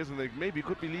wide areas, and they maybe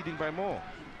could be leading by more.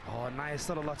 Oh, nice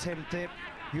little attempt there.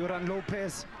 Joran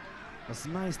Lopez was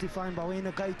nicely found by Wayne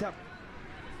Gaita.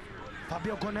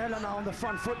 Fabio Gonella now on the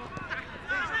front foot.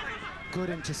 Good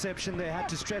interception there, had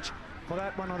to stretch for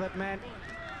that one, or that man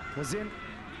was in.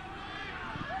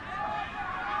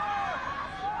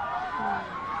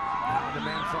 Now the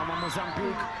man from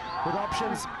Mozambique with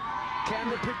options. Can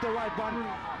they pick the right one?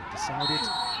 Decided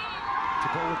to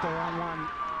go with the wrong one,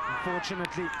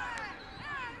 unfortunately.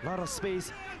 A lot of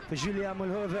space for Julia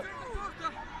Mulhoever.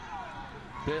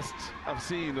 Best I've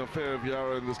seen of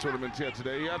Ferravairo in this tournament here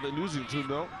today. Yeah, they're losing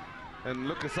 2-0. And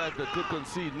look aside, they could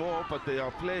concede more, but they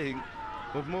are playing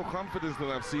with more confidence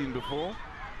than I've seen before.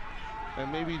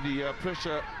 And maybe the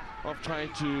pressure of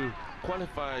trying to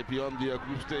qualify beyond the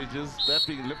group stages, that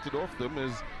being lifted off them,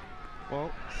 is,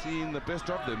 well, seeing the best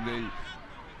of them. They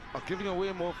are giving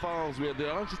away more fouls where they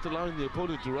aren't just allowing the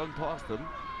opponent to run past them.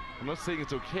 I'm not saying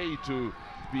it's okay to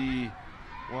be,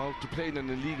 well, to play in an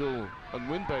illegal and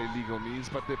win by illegal means,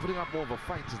 but they're putting up more of a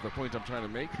fight is the point I'm trying to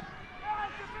make.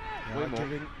 Way more.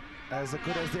 Giving as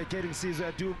good as they're getting, Caesar,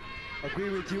 I do agree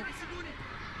with you.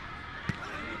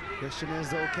 Question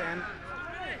is, though, can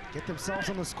get themselves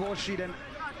on the score sheet and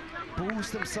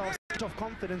boost themselves of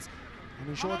confidence and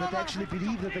ensure that they actually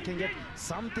believe that they can get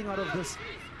something out of this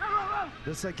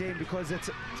game, because it's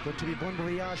going to be bon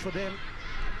voyage for them.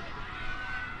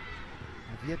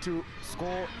 They've yet to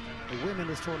score a win in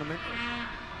this tournament.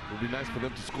 It would be nice for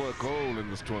them to score a goal in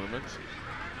this tournament.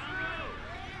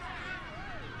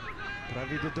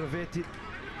 Davide Drovetti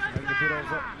having a bit of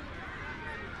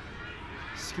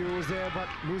skills there, but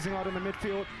losing out in the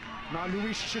midfield. Now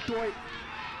Luis Chitoy,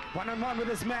 one-on-one with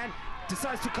this man,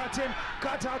 decides to cut him,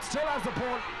 cut out, still has the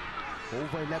ball.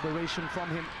 Over elaboration from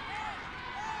him.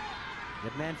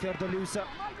 That man Ferdalusa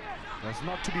was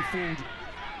not to be fooled.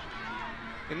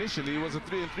 Initially, it was a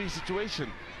 3-on-3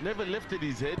 situation. Never lifted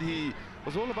his head. He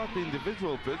was all about the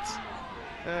individual bits.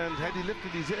 And had he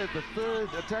lifted his head, the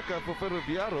third attacker for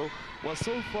Ferravairo was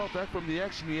so far back from the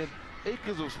action, he had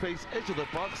acres of space, edge of the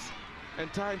box,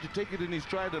 and time to take it in his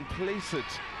stride and place it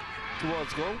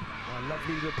towards goal. A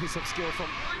lovely little piece of skill from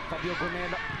Fabio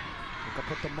Gonella. You can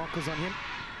put the markers on him.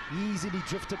 Easily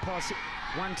drifted past it.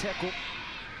 One tackle.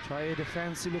 Tried a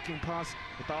fancy looking pass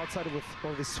with the outside of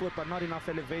his sweep, but not enough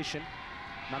elevation.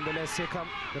 Nonetheless, here come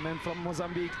the men from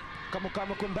Mozambique.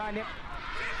 Kamukama Kundane.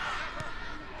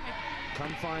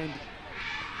 Can't find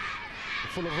the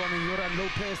full of running Yoran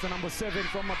Lopez, the number 7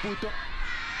 from Maputo.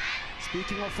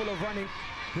 Speaking of full of running,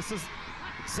 this is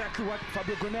exactly what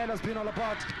Fabio Gonella has been all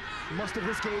about most of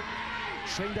this game.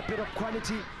 Showing a bit of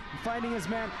quality, finding his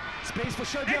man. Space for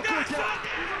Shadia Kuta.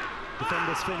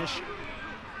 Defenders finish.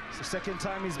 It's the second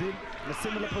time he's been in a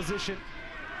similar position.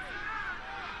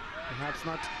 Perhaps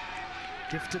not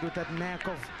gifted with that knack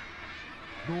of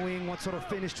knowing what sort of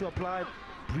finish to apply.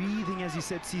 Breathing, as you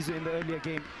said, Caesar, in the earlier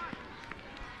game.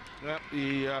 Yeah,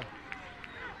 he had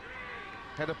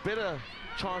a better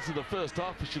chance in the first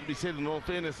half, it should be said in all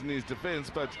fairness in his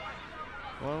defense, but,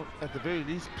 well, at the very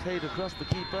least, played across the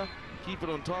keeper, keep it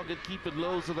on target, keep it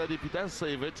low, so that if he does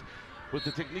save it, with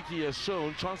the technique he has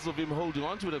shown, chances of him holding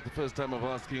on to it at the first time of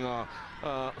asking are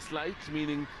slight,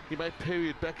 meaning he might parry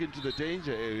it back into the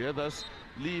danger area, thus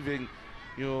leaving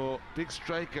your big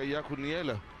striker,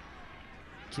 Yakuniela,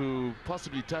 to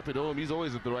possibly tap it home. He's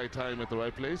always at the right time, at the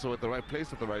right place, or at the right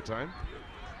place at the right time.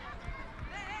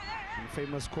 A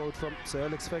famous quote from Sir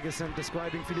Alex Ferguson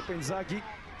describing Filipe Inzaghi,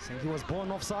 saying he was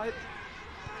born offside.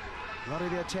 A lot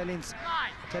of their talent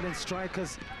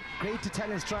strikers, great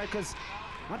Italian strikers,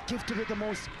 not gifted with the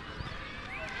most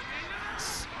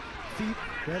feet,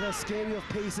 rather scary of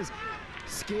paces,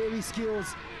 scary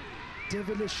skills,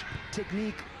 devilish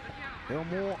technique. They were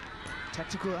more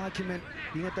tactical acumen,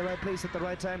 being at the right place at the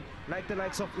right time, like the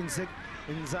likes of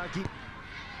Inzaghi,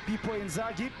 Pippo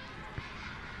Inzaghi.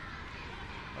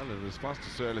 Well, in response to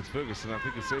Sir Alex Ferguson, I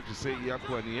think it's safe to say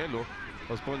Iaco Aniello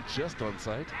was born just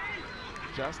onside.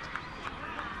 Just.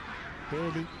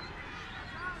 Barely.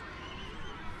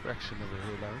 Fraction of a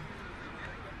hairline.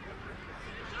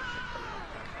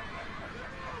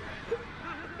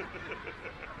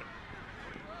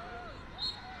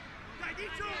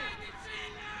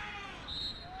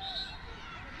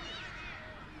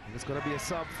 It's going to be a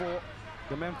sub for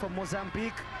the men from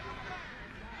Mozambique.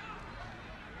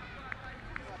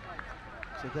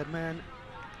 So that man,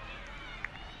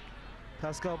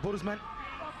 Pascal Burzman.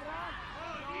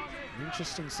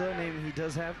 Interesting surname he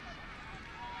does have.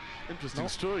 Interesting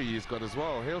story he's got as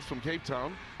well. Hails from Cape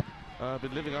Town.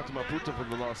 Been living out in Maputo for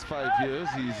the last 5 years.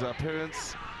 His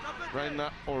parents run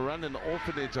an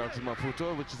orphanage out in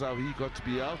Maputo, which is how he got to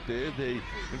be out there. They,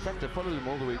 in fact, I followed him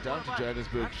all the way down to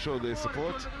Johannesburg to show their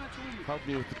support, helped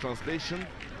me with the translation,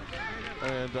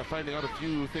 and finding out a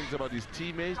few things about his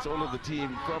teammates, all of the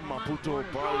team from Maputo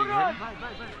barring him.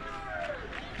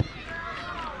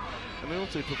 And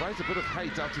also he provides a bit of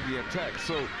height out to the attack,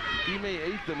 so he may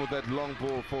aid them with that long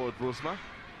ball forward, Brosma.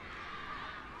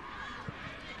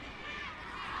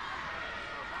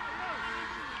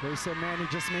 Very same man who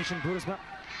just mentioned, Burzma,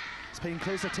 was paying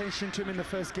close attention to him in the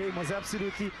first game, was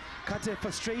absolutely cut a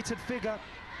frustrated figure,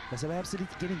 was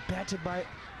absolutely getting battered by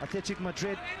Athletic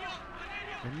Madrid.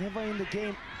 And never in the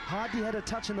game, hardly had a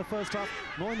touch in the first half,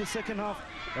 nor in the second half,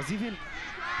 was even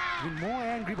more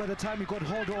angry by the time he got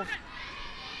hauled off.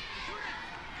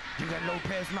 Julian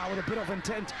Lopez now with a bit of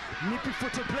intent,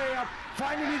 nippy-footed player,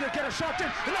 finally they get a shot in,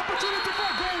 an opportunity for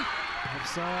a goal!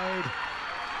 Offside.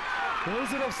 Where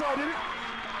is it offside?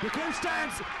 The goal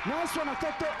stands. Nice one. I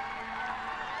thought the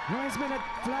linesman had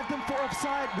flagged them for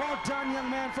offside. Well done, young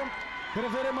man from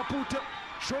Ferravairo Maputo.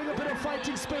 Showing a bit of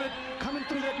fighting spirit coming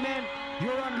through that man,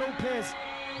 Yoran Lopez.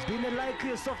 He's been the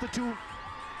likeliest of the two.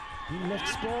 Being left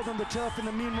sprawled on the turf in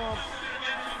the meanwhile.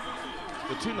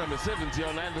 The two number 7s here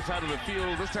on either side of the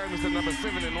field. This time it's the number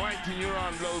 7 in white,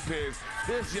 Nuran Lopez.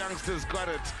 This youngster's got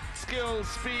it. Skill,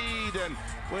 speed, and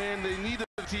when they need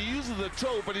it, he uses the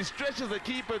toe, but he stretches the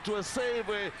keeper to a save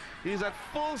where he's at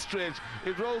full stretch.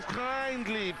 It rolls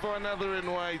kindly for another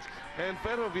in white, and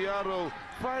Ferravairo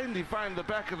finally find the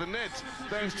back of the net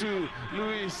thanks to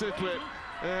Luis Sitwe.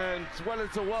 And well,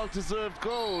 it's a well-deserved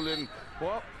goal, and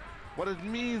well, what it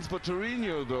means for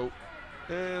Torino though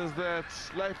is that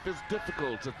life is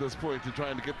difficult at this point in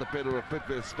trying to get the better of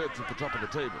Pittsburgh's Spets at the top of the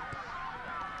table.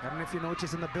 I don't know if you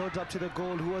noticed in the build-up to the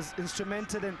goal who was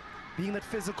instrumental in being that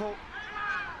physical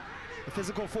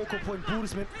focal point.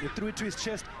 Boersman, he threw it to his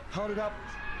chest, held it up,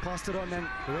 passed it on, and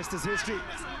the rest is history.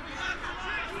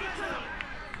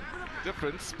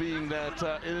 Difference being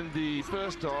that in the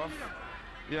first half,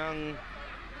 young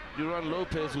Nuran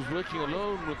Lopez was working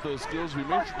alone with those skills. We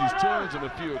mentioned these turns on a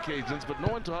few occasions, but no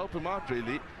one to help him out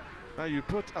really. Now you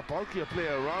put a bulkier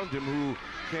player around him who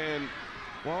can,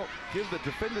 well, give the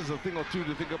defenders a thing or two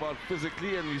to think about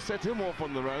physically, and you set him off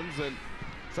on the runs, and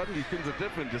suddenly things are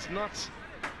different. It's not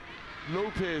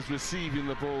Lopez receiving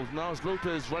the balls, now it's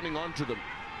Lopez running onto them.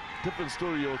 Different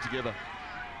story altogether.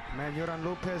 Man, Nuran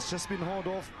Lopez just been hauled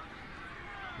off,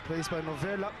 replaced by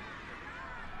Novella.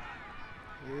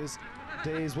 His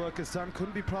day's work is done,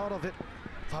 couldn't be proud of it.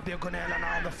 Fabio Gonella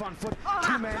now on the front foot,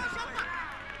 two men.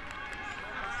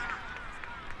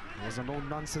 There's a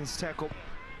no-nonsense tackle.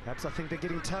 Perhaps I think they're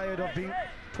getting tired of being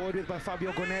toyed with by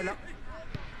Fabio Gonella.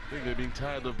 I think they're being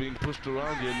tired of being pushed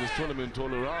around here in this tournament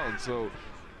all around. So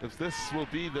if this will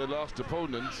be their last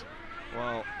opponent,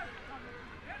 well,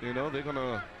 you know, they're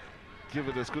gonna give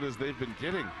it as good as they've been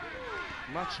getting.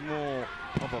 Much more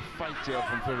of a fight here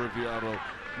from Ferravairo.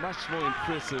 Much more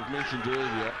impressive, mentioned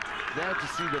earlier. Glad to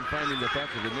see them finding the back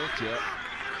of the net here.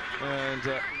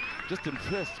 And just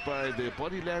impressed by their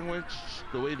body language,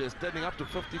 the way they're standing up to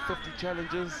 50-50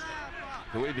 challenges,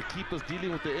 the way the keeper's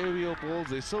dealing with the aerial balls.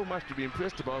 There's so much to be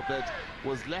impressed about that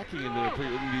was lacking in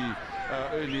the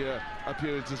earlier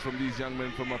appearances from these young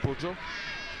men from Maputo.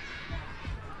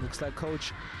 Looks like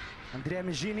Coach Andrea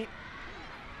Migini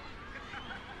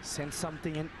sent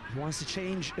something in. He wants to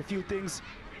change a few things.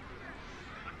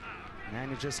 And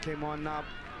it just came on now.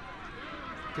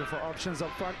 Looking for options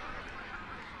up front.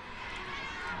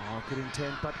 Oh, good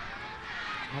intent, but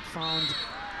not found.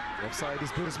 Offside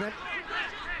is Boersman.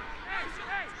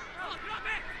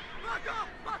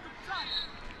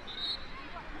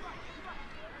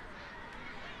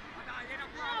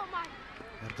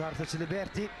 Roberto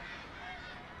Ciliberti.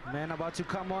 Man about to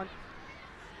come on.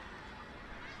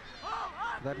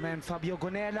 That man Fabio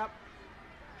Gonella.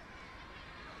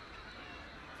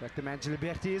 In fact, the man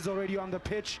Ciliberti is already on the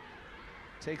pitch.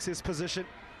 Takes his position.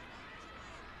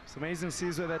 It's amazing to see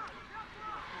that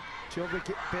two of the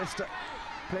best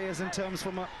players in terms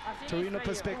from a Torino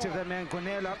perspective, that man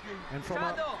Gonella, and from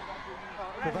a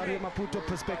Ferravairo Maputo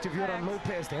perspective, Nuran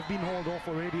Lopez, they've been hauled off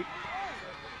already.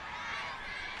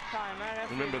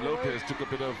 Remember, Lopez took a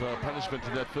bit of punishment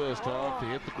in that first half. He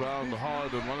hit the ground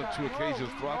hard on one or two occasions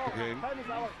throughout the game.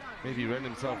 Maybe ran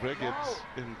himself ragged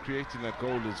in creating that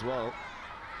goal as well.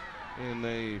 In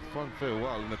a fun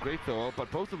farewell, in a great farewell,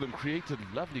 but both of them created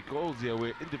lovely goals here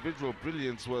where individual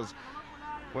brilliance was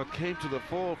what came to the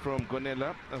fore from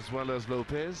Gonella as well as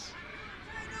Lopez.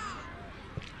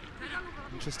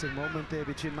 Interesting moment there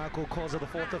between Marco Cosa, the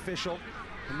fourth official.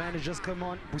 The man has just come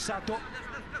on, Busato.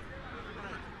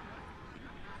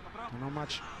 I don't know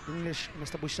much English,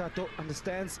 Mr. Busato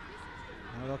understands.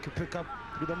 Now I can pick up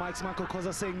through the mics, Marco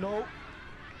Cosa saying no.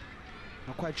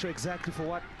 Not quite sure exactly for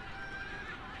what.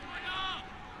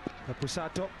 But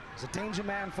Busato is a danger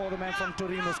man for the man from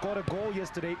Torino. Scored a goal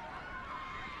yesterday.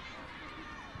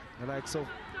 The likes of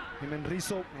him and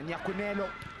Riso and Iaconello,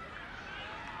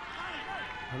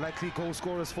 the likely goal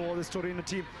scorers for this Torino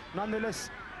team.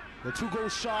 Nonetheless, they're 2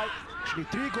 goals shy, actually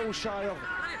 3 goals shy of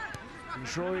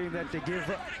ensuring that they give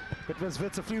Pittsburgh's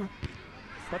Vets a few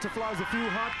butterflies, a few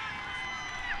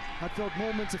heartfelt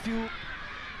moments, a few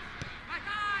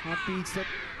heartbeats that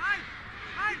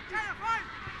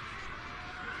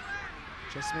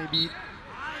just maybe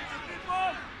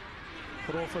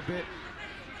put off a bit.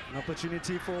 An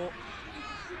opportunity for,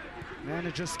 man,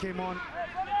 it just came on.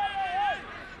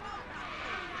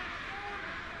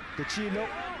 De Chilo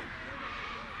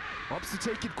opts to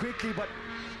take it quickly, but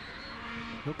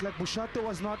looked like Busato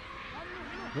was not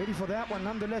ready for that one.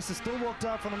 Nonetheless, it still worked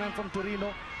out for the man from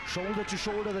Torino. Shoulder to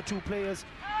shoulder, the two players.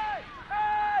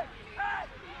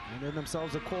 And then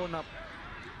themselves a corner.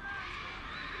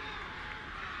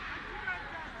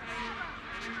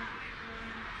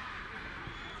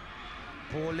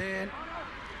 Ball in.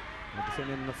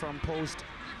 Defending in the front post.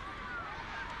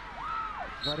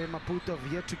 Ferravairo Maputo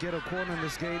have yet to get a corner in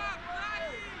this game.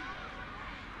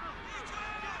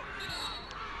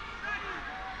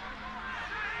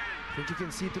 I think you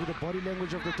can see through the body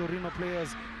language of the Torino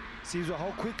players, see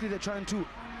how quickly they're trying to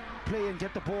play and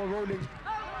get the ball rolling.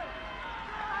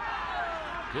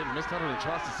 Again, missed out on a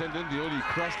chance to send in the only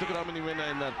cross. Look at how many men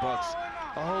are in that box.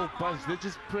 A whole bunch. They're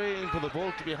just praying for the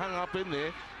ball to be hung up in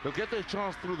there. They'll get their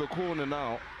chance through the corner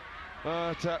now.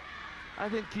 But I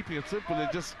think keeping it simple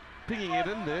and just pinging it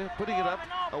in there, putting it up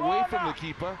away from the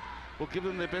keeper will give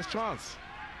them their best chance.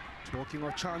 Talking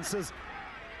of chances,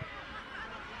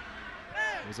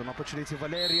 there's an opportunity.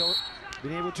 Valerio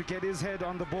being able to get his head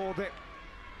on the ball there.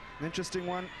 An interesting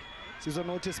one. Caesar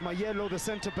noticed Mayello, the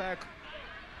centre-back,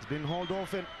 has been hauled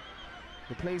off and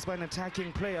replaced by an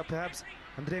attacking player, perhaps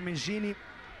Andre Mengini,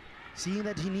 seeing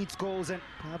that he needs goals and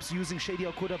perhaps using Shady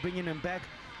Akuda, bringing him back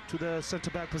to the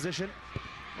centre-back position.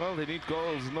 Well, they need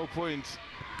goals. No point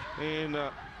in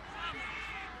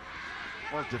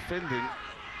defending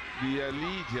the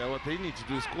lead here. What they need to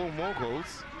do is score more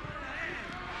goals.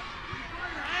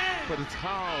 But it's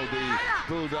how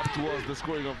they build up towards the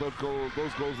scoring of those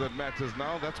goals that matters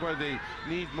now. That's why they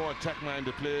need more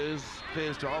attack-minded players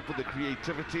to help with the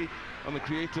creativity on the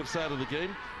creative side of the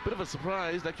game. Bit of a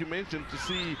surprise, like you mentioned, to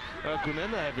see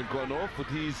Gunenda having gone off with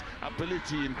his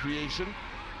ability in creation.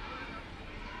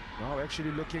 Now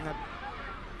actually looking at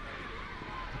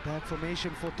the back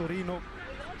formation for Torino.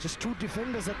 Just two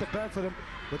defenders at the back for them,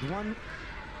 with one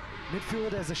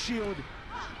midfielder as a shield.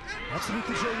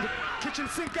 Absolutely showing the kitchen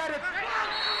sink at it.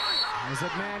 There's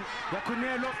that man,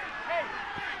 Yakunelo.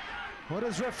 What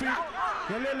does referee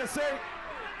Yalele say?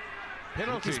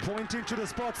 Penalty. He's pointing to the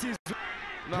spot. Sees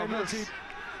penalty.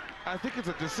 I think it's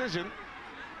a decision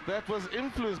that was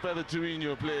influenced by the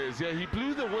Torino players. Yeah, he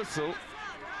blew the whistle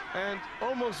and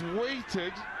almost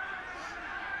waited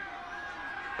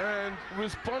and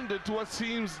responded to what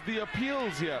seems the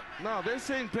appeals here. Now they're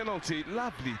saying penalty.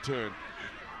 Lovely turn.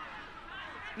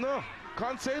 No,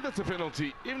 can't say that's a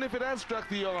penalty, even if it has struck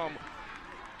the arm.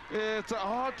 It's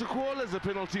hard to call as a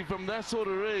penalty from that sort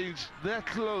of range, that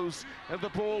close, and the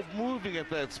ball moving at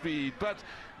that speed. But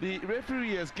the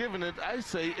referee has given it, I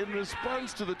say, in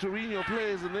response to the Torino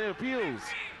players and their appeals.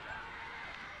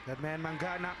 That man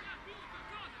Mangana,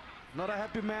 not a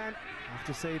happy man. I have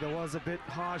to say that was a bit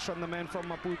harsh on the man from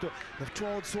Maputo. They've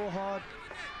toiled so hard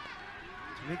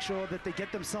to make sure that they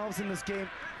get themselves in this game.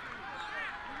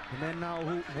 The man now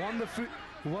who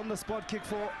won the spot kick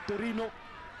for Torino,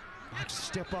 to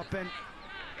step up and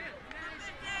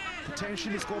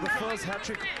potentially score the first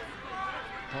hat-trick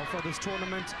of this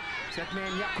tournament. It's that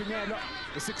man Yakunela,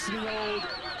 the 16-year-old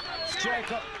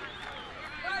striker.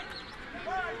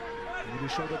 Really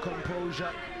show the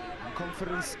composure and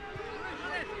confidence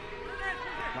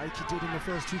like he did in the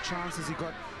first two chances he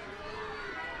got.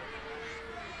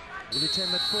 Will he turn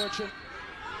that fortune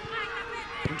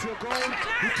into a goal?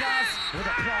 He does, with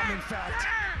a plum, in fact.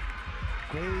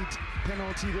 Great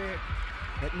penalty there.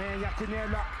 That man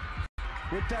Yakunela,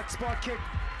 with that spot kick,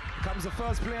 becomes the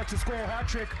first player to score a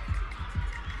hat-trick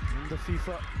in the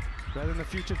FIFA, rather than the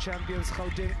future champions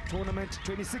Gauteng tournament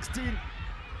 2016.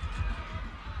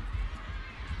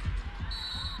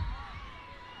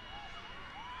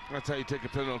 That's how you take a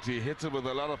penalty. Hits it with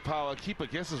a lot of power. Keeper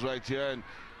guesses right here, and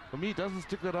for me, doesn't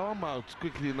stick that arm out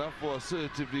quickly enough or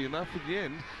assertively enough. In the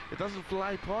end, it doesn't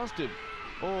fly past him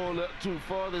all too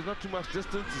far. There's not too much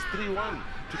distance. It's 3-1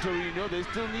 to Torino. They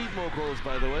still need more goals,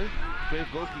 by the way. Brave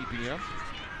goalkeeping here.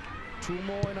 Two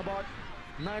more in about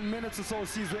 9 minutes or so,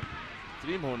 Caesar.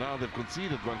 3 more now. They've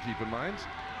conceded one, keep in mind.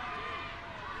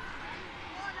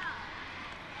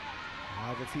 I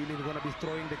have a feeling they're going to be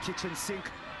throwing the kitchen sink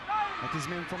at his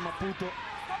men from Maputo.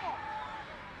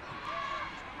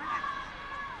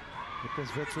 Because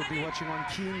vets will be watching on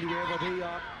keenly wherever they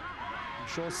are. I'm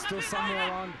sure still somewhere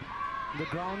around the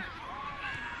ground.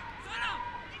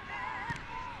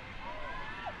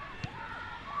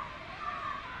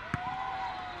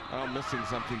 I'm missing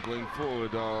something going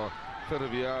forward.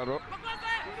 Ferravairo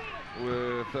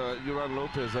with Yuran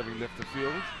Lopez having left the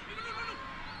field.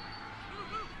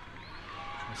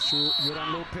 That's true.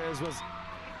 Yuran Lopez was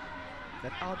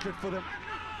that outlet for them.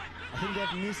 I think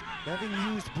they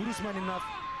haven't used Burusman enough.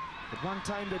 At one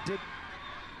time they did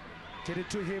get it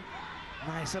to him.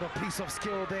 Nice little piece of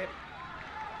skill there.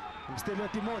 I'm still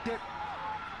at Timote.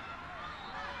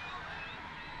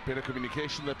 Better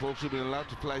communication. That ball should have been allowed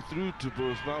to fly through to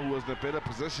Burusman, who was in a better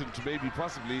position to maybe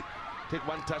possibly take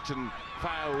one touch and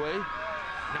fire away.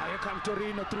 Now here comes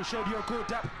Torino through Shady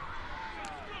Okuda.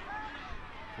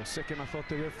 For a second, I thought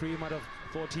the referee might have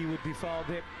thought he would be fouled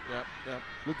there. Yeah.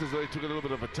 Looked as though he took a little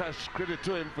bit of a touch. Credit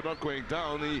to him for not going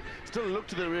down. He still looked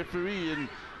to the referee and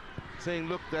saying,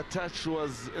 look, that touch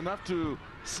was enough to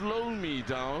slow me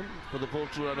down for the ball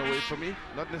to run away from me,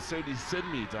 not necessarily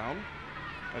send me down.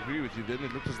 I agree with you then.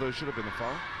 It looked as though it should have been a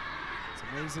foul. It's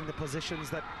amazing the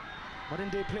positions that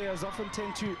modern-day players often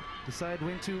tend to decide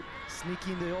when to sneak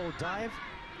in the old dive.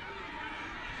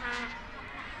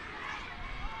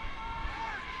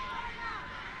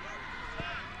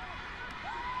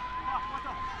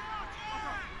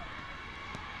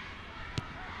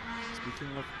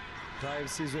 Speaking of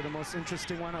dives, Caesar, the most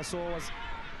interesting one I saw was,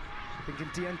 I think in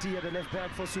TNT at the left back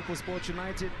for Super Sports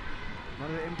United, one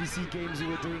of the MDC games we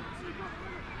were doing.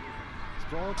 He's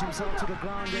brought himself to the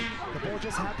ground and the ball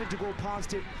just happened to go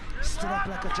past him. Stood up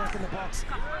like a jack in the box.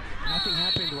 Nothing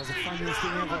happened. It was the funniest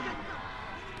thing ever.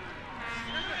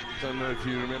 Don't know if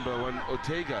you remember when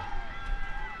Ortega.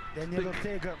 Daniel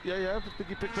Ortega. Yeah, I think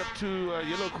he picked up 2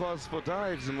 yellow cards for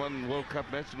dives in one World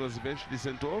Cup match and was eventually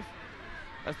sent off.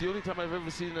 That's the only time I've ever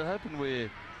seen it happen where,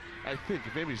 I think,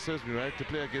 if memory serves me right, the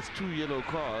player gets 2 yellow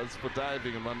cards for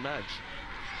diving in one match.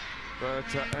 But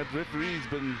had referees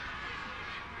been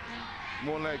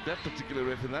more like that particular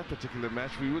ref in that particular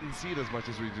match, we wouldn't see it as much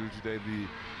as we do today, the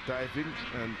diving.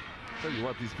 And tell you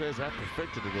what, these players have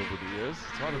perfected it over the years.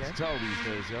 It's harder to tell these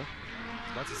days, yeah?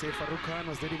 About to say Farouk Khan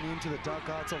was letting me into the dark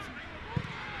arts of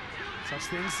such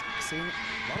things, saying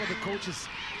a lot of the coaches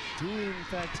do, in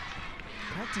fact,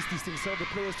 practice these things, tell the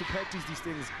players to practice these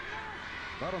things.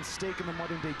 A lot on stake in the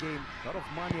modern-day game, a lot of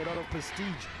money, a lot of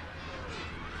prestige.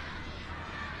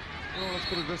 Well, let's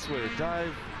put it this way,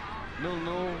 dive,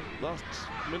 0-0, last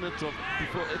minute of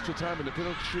before extra time in the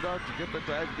penalty shootout, you get the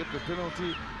dive, you get the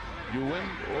penalty, you win,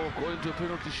 or go into a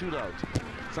penalty shootout.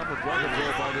 Some would rather go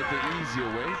about it the easier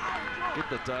way, get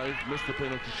the dive, miss the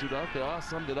penalty shootout. There are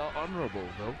some that are honorable,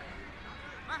 though.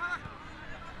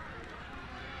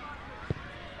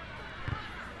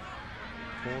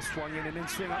 Ball swung in and then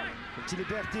swing up from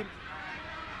Tiliberti.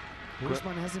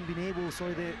 Usman hasn't been able,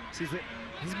 hasn't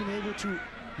been able to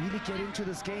really get into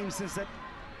this game since that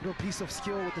little piece of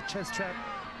skill with the chest trap.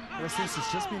 Ever since he's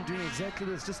just been doing exactly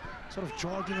this, just sort of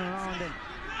jogging around and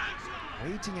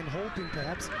waiting and hoping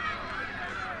perhaps.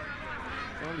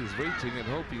 Well, he's waiting and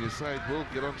hoping his side will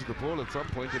get onto the ball at some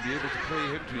point and be able to play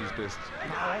him to his best.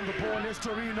 Now on the ball is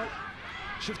Torino.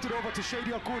 Shifted over to Shady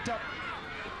Okuta.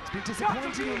 It's been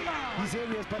disappointing in these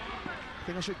areas, but I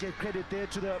think I should give credit there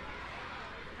to the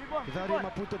Ferravairo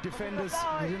Maputo defenders.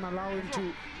 They didn't allow him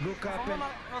to look up and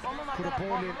put a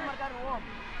ball in.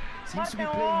 Seems to be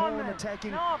playing more in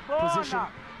attacking position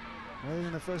rather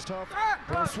than the first half.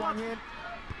 Ball swung in.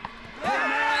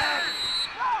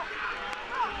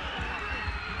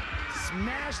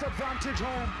 Smashed advantage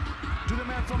home to the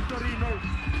man from Torino.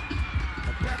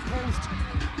 A back post.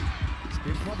 It's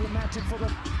been problematic for the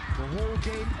whole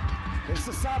game. It's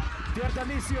the sub,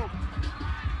 Verdanicio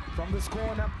from this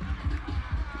corner,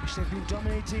 which they've been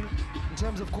dominating in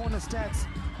terms of corner stats.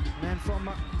 Man from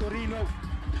Torino,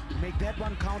 make that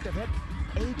one count. They've had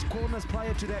 8 corners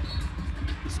prior to that.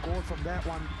 Scored from that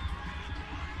one.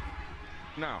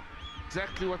 Now,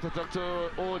 exactly what the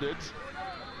doctor ordered.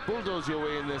 Bulldoze your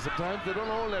way in there sometimes. They don't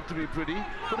all have to be pretty.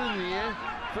 Put it in the air.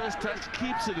 First touch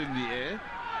keeps it in the air.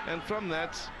 And from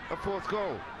that, a 4th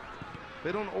goal.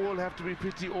 They don't all have to be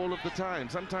pretty all of the time.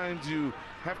 Sometimes you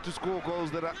have to score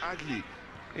goals that are ugly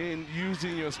in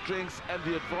using your strengths and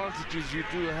the advantages you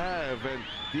do have. And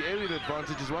the aerial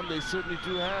advantage is one they certainly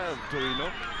do have,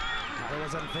 Torino. That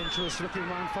was an adventurous looking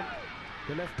one from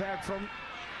the left back from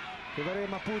Ferravairo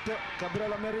Maputo,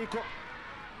 Cabral Americo.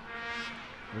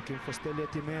 Looking for Stelia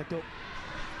Timeto.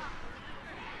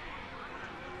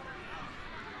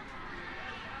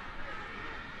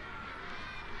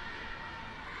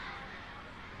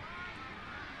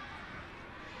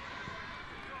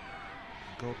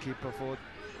 Goalkeeper for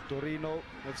Torino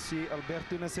FC,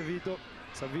 Alberto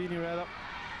Savini rather,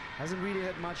 hasn't really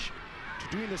had much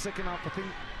to do in the second half. I think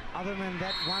other than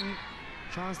that one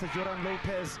chance that Joran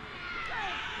Lopez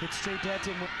hit straight at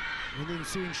him with the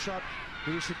ensuing shot,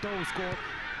 Luishito scored.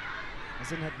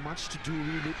 Hasn't had much to do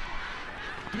really.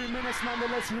 3 minutes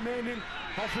nonetheless remaining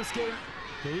of this game.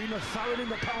 Torino thoroughly in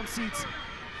the pound seats.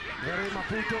 Ferravairo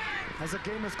Maputo, as the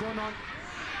game has gone on,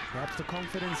 perhaps the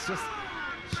confidence just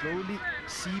slowly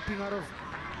seeping out of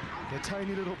their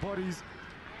tiny little bodies.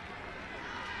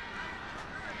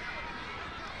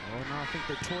 Oh, now I think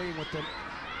they're toying with them.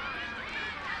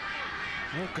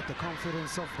 Look at the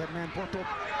confidence of that man, Poto.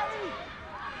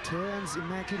 Turns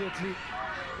immaculately.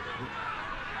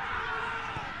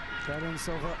 Guidance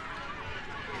over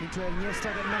into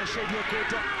Iniesta, that man, Shady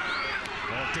Okuta.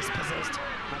 Oh, dispossessed.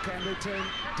 Now can they turn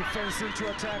defense into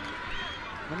attack?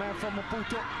 The man from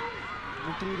Maputo.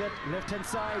 And through that left-hand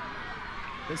side.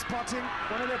 They're spotting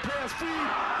one of their players free.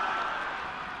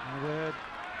 And we're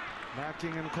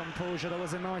lacking in composure. That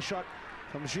was a nice shot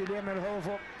from Julien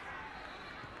Melhovo.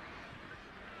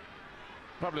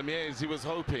 Problem here is he was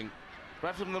hoping.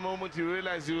 Right from the moment he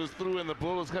realized he was through and the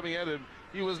ball was coming at him,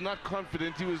 he was not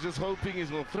confident. He was just hoping he's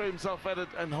going to throw himself at it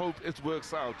and hope it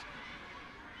works out.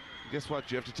 Guess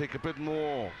what? You have to take a bit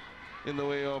more in the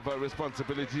way of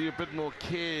responsibility, a bit more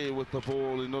care with the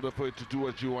ball in order for it to do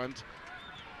what you want.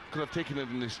 Could have taken it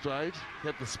in his stride. He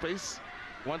had the space,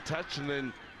 one touch, and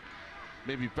then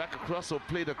maybe back across or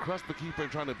played across the keeper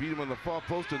and trying to beat him on the far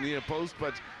post or near post,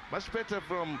 but much better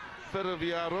from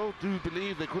Ferravairo. Do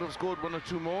believe they could have scored one or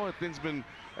two more. Things been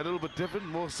a little bit different,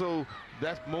 more so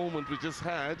that moment we just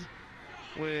had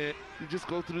where you just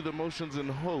go through the motions and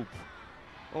hope,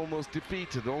 almost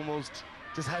defeated, almost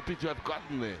just happy to have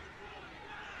gotten there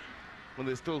when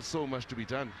there's still so much to be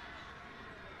done.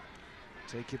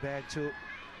 Take you back to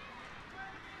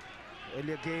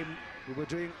earlier game. We were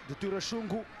doing the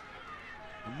Turashungu,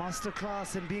 a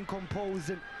masterclass in being composed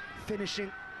and finishing.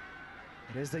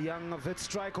 There's the young vet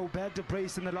striker who bagged the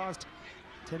brace in the last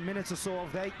 10 minutes or so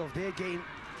of their game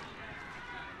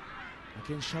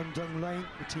against Shandong Line,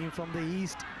 the team from the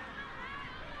east.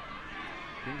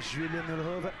 I think Julien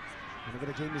Melhovo, whenever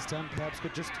the game is done, perhaps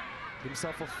could just do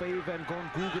himself a favor and go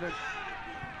on Google and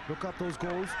look up those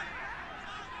goals.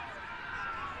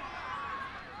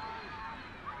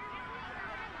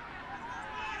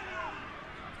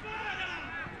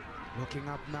 Looking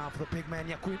up now for the big man,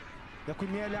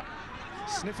 Yakunyela,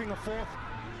 sniffing a fourth.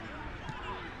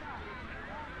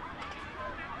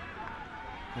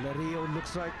 Valerio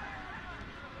looks like,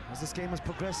 as this game has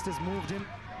progressed, has moved in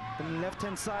from the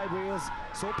left-hand side where he was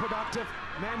so productive.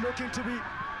 Man looking to be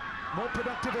more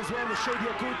productive as well as Shady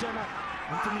Yakuta, and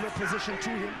unfamiliar position to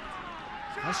him.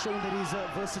 Has shown that he's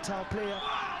a versatile player.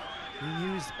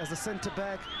 Being used as a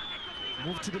centre-back,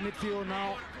 moved to the midfield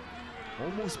now,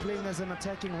 almost playing as an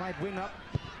attacking right winger.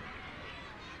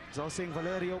 As I was saying,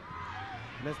 Valerio,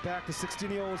 left back, the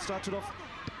 16-year-old started off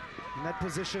in that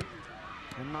position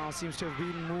and now seems to have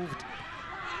been moved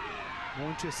more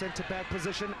into a centre-back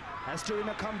position. As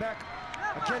Torino come back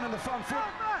again on the front foot.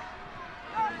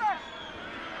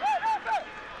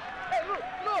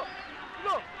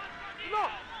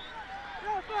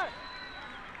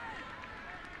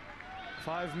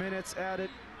 Five minutes added.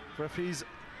 Referee's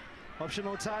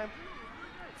optional time.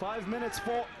 5 minutes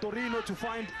for Torino to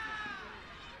find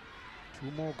 2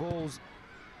 more goals.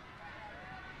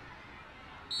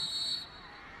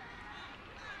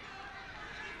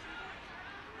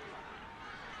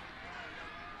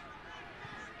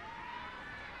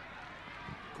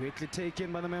 Quickly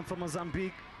taken by the man from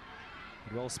Mozambique.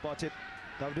 Well spotted.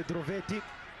 Davide Drovetti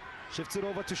shifts it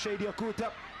over to Shady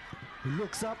Akuta. He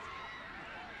looks up.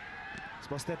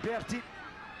 It's Berti.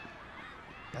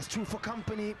 That's true for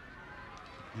company.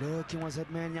 Looking was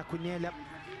that man Yakunyela.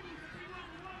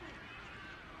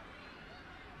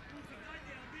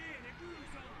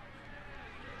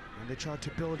 And they tried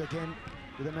to build again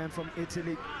with a man from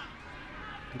Italy.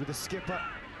 With the skipper,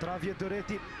 Travia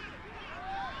Doretti.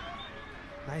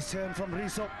 Nice turn from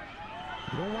Riso.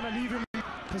 You don't want to leave him in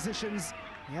positions.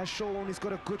 He has shown he's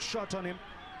got a good shot on him.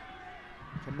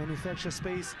 Can manufacture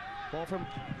space. Ball from,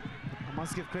 I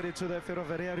must give credit to the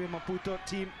Ferravairo Maputo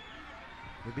team.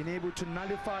 They've been able to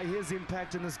nullify his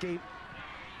impact in this game.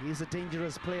 He is a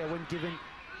dangerous player when given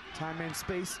time and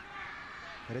space.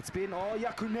 But it's been all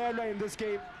Yakunela in this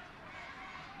game.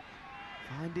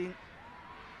 Finding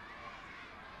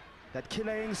that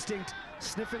killer instinct,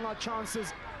 sniffing out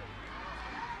chances.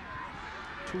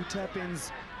 2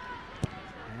 tap-ins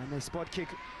and a spot kick.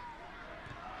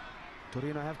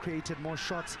 Torino have created more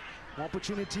shots, more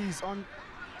opportunities on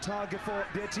target for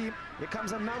their team. Here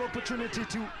comes another opportunity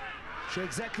to show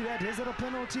exactly that. Is it a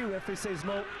penalty? Referee says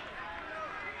no.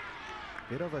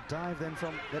 Bit of a dive then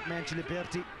from that man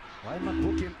Giliberti. Why not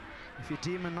book him if you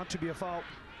deem him not to be a foul?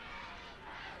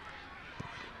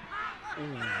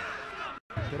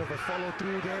 Ooh. Bit of a follow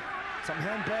through there. Some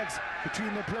handbags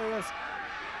between the players.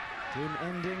 Game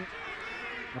ending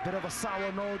a bit of a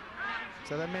sour note.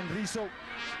 So that man Riso. In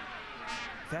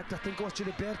fact, I think it was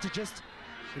Giliberti just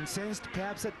incensed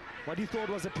perhaps at what he thought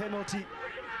was a penalty.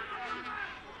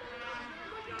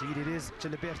 Indeed it is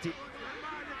Giliberti.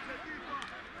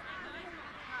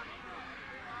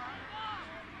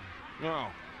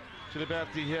 Well,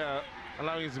 Giliberti here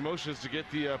allowing his emotions to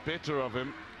get the better of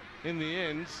him. In the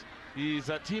end,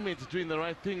 his teammates are doing the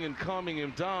right thing and calming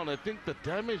him down. I think the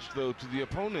damage, though, to the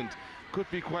opponent could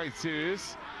be quite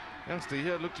serious. Youngster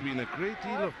here looked to be in a great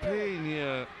deal of pain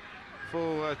here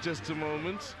for just a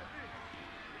moment.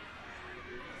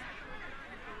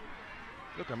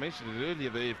 Look, I mentioned it earlier,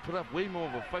 they've put up way more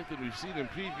of a fight than we've seen in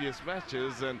previous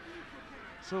matches, and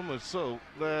so much so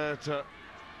that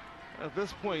at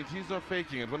this point he's not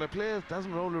faking it. When a player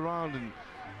doesn't roll around and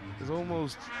is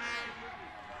almost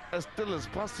as still as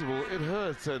possible, it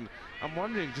hurts, and I'm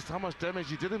wondering just how much damage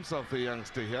he did himself, the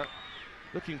youngster here.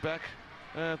 Looking back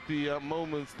at the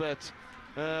moments that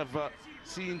have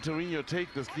seen Torino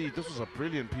take this lead, this was a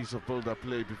brilliant piece of build-up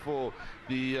play before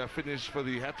the finish for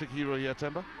the hat-trick hero here,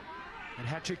 Temba. And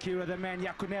hat-trick hero, the man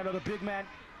Yakunela, the big man,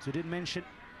 so we didn't mention,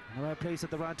 in the right place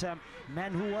at the right time.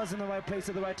 Man who was in the right place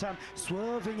at the right time,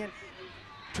 swerving and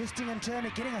twisting and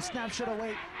turning, getting a snapshot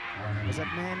away. Was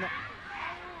that man,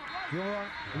 Joran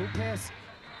Lopez.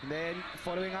 And then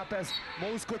following up as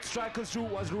most good strikers do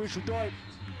was Rui Shudoy.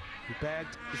 He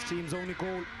bagged his team's only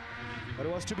goal, but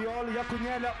it was to be all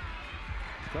Yakunela.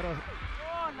 Got an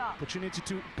opportunity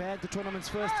to bag the tournament's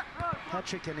first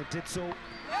hat-trick, and it did so.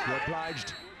 He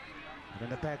obliged. And then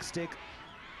the back stick.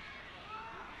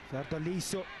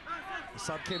 Ferdaliso. The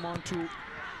sub came on to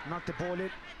knock the ball in.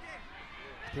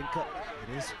 I think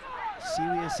it is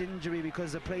serious injury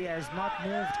because the player has not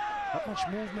moved. Not much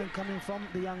movement coming from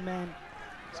the young man.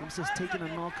 Seems to have taken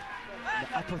a knock in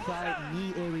the upper thigh,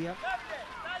 knee area.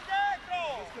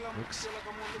 Looks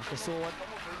like I saw one.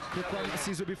 Quick one,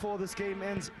 Caesar, before this game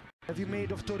ends. Have you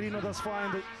made of Torino thus far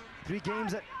in the 3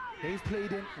 games that they've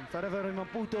played in Ferravairo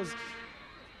Maputo's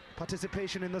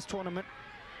participation in this tournament?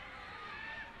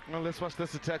 Well, let's watch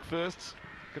this attack first.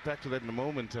 Get back to that in a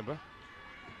moment, Timber.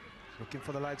 Looking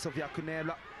for the likes of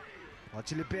Yakunela.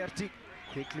 Liberti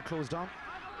quickly closed down.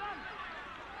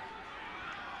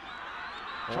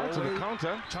 Chance of the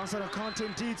counter. Chance of the counter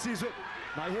indeed, Caesar.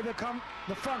 Now here they come,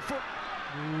 the front foot.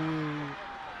 Ooh.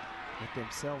 Get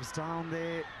themselves down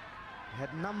there.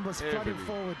 Had numbers flooding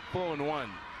forward. 4-1.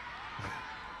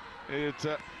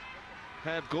 It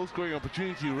had goal-scoring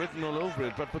opportunity written all over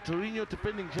it, but for Torino,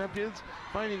 defending champions,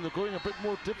 finding the going a bit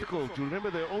more difficult. You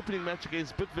remember their opening match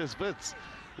against Bitvis Bits,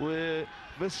 where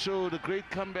this showed a great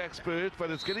comeback spirit,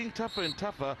 but it's getting tougher and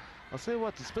tougher. I'll say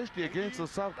what, especially against the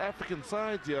South African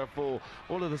sides here for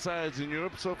all of the sides in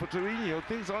Europe. So for Torino,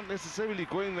 things aren't necessarily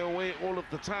going their way all of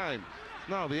the time.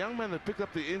 Now, the young man that picked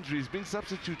up the injury is being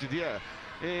substituted here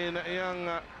in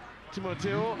young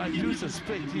Timoteo. I do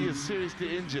suspect he is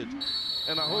seriously injured,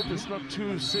 and I hope it's not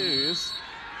too serious.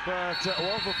 But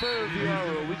well, for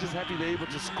Ferravairo, we're just happy they're able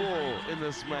to score in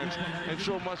this match and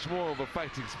show much more of a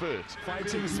fighting spirit.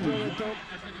 Fighting spirit, though,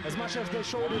 as much as they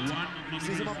showed it,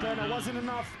 Season of Plana wasn't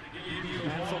enough.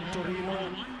 And from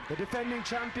Torino, the defending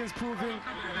champions proving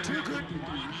too good.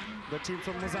 The team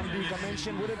from Mozambique, I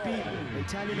mentioned, would it be the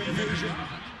Italian invasion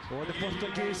or the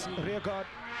Portuguese rearguard?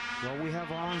 Well, we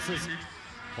have our answers.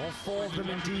 All 4 of them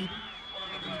indeed.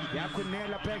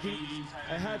 Yakunela packing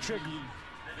a hat-trick.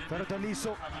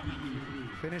 Ferdaliso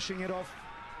finishing it off.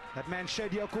 That man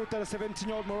Shedi Akuta, the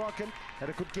 17-year-old Moroccan, had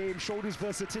a good game, showed his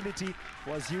versatility,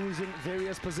 was using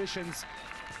various positions.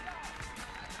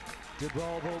 Did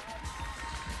well though.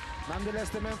 Nonetheless,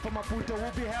 the men from Maputo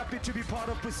will be happy to be part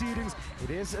of proceedings.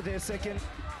 It is their 2nd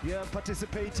year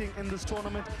participating in this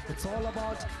tournament. It's all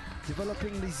about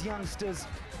developing these youngsters.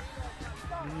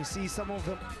 And you see some of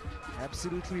them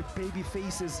absolutely baby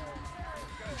faces.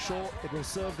 I'm sure it will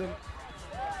serve them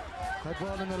quite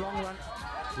well in the long run.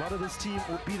 A lot of this team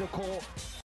would be the core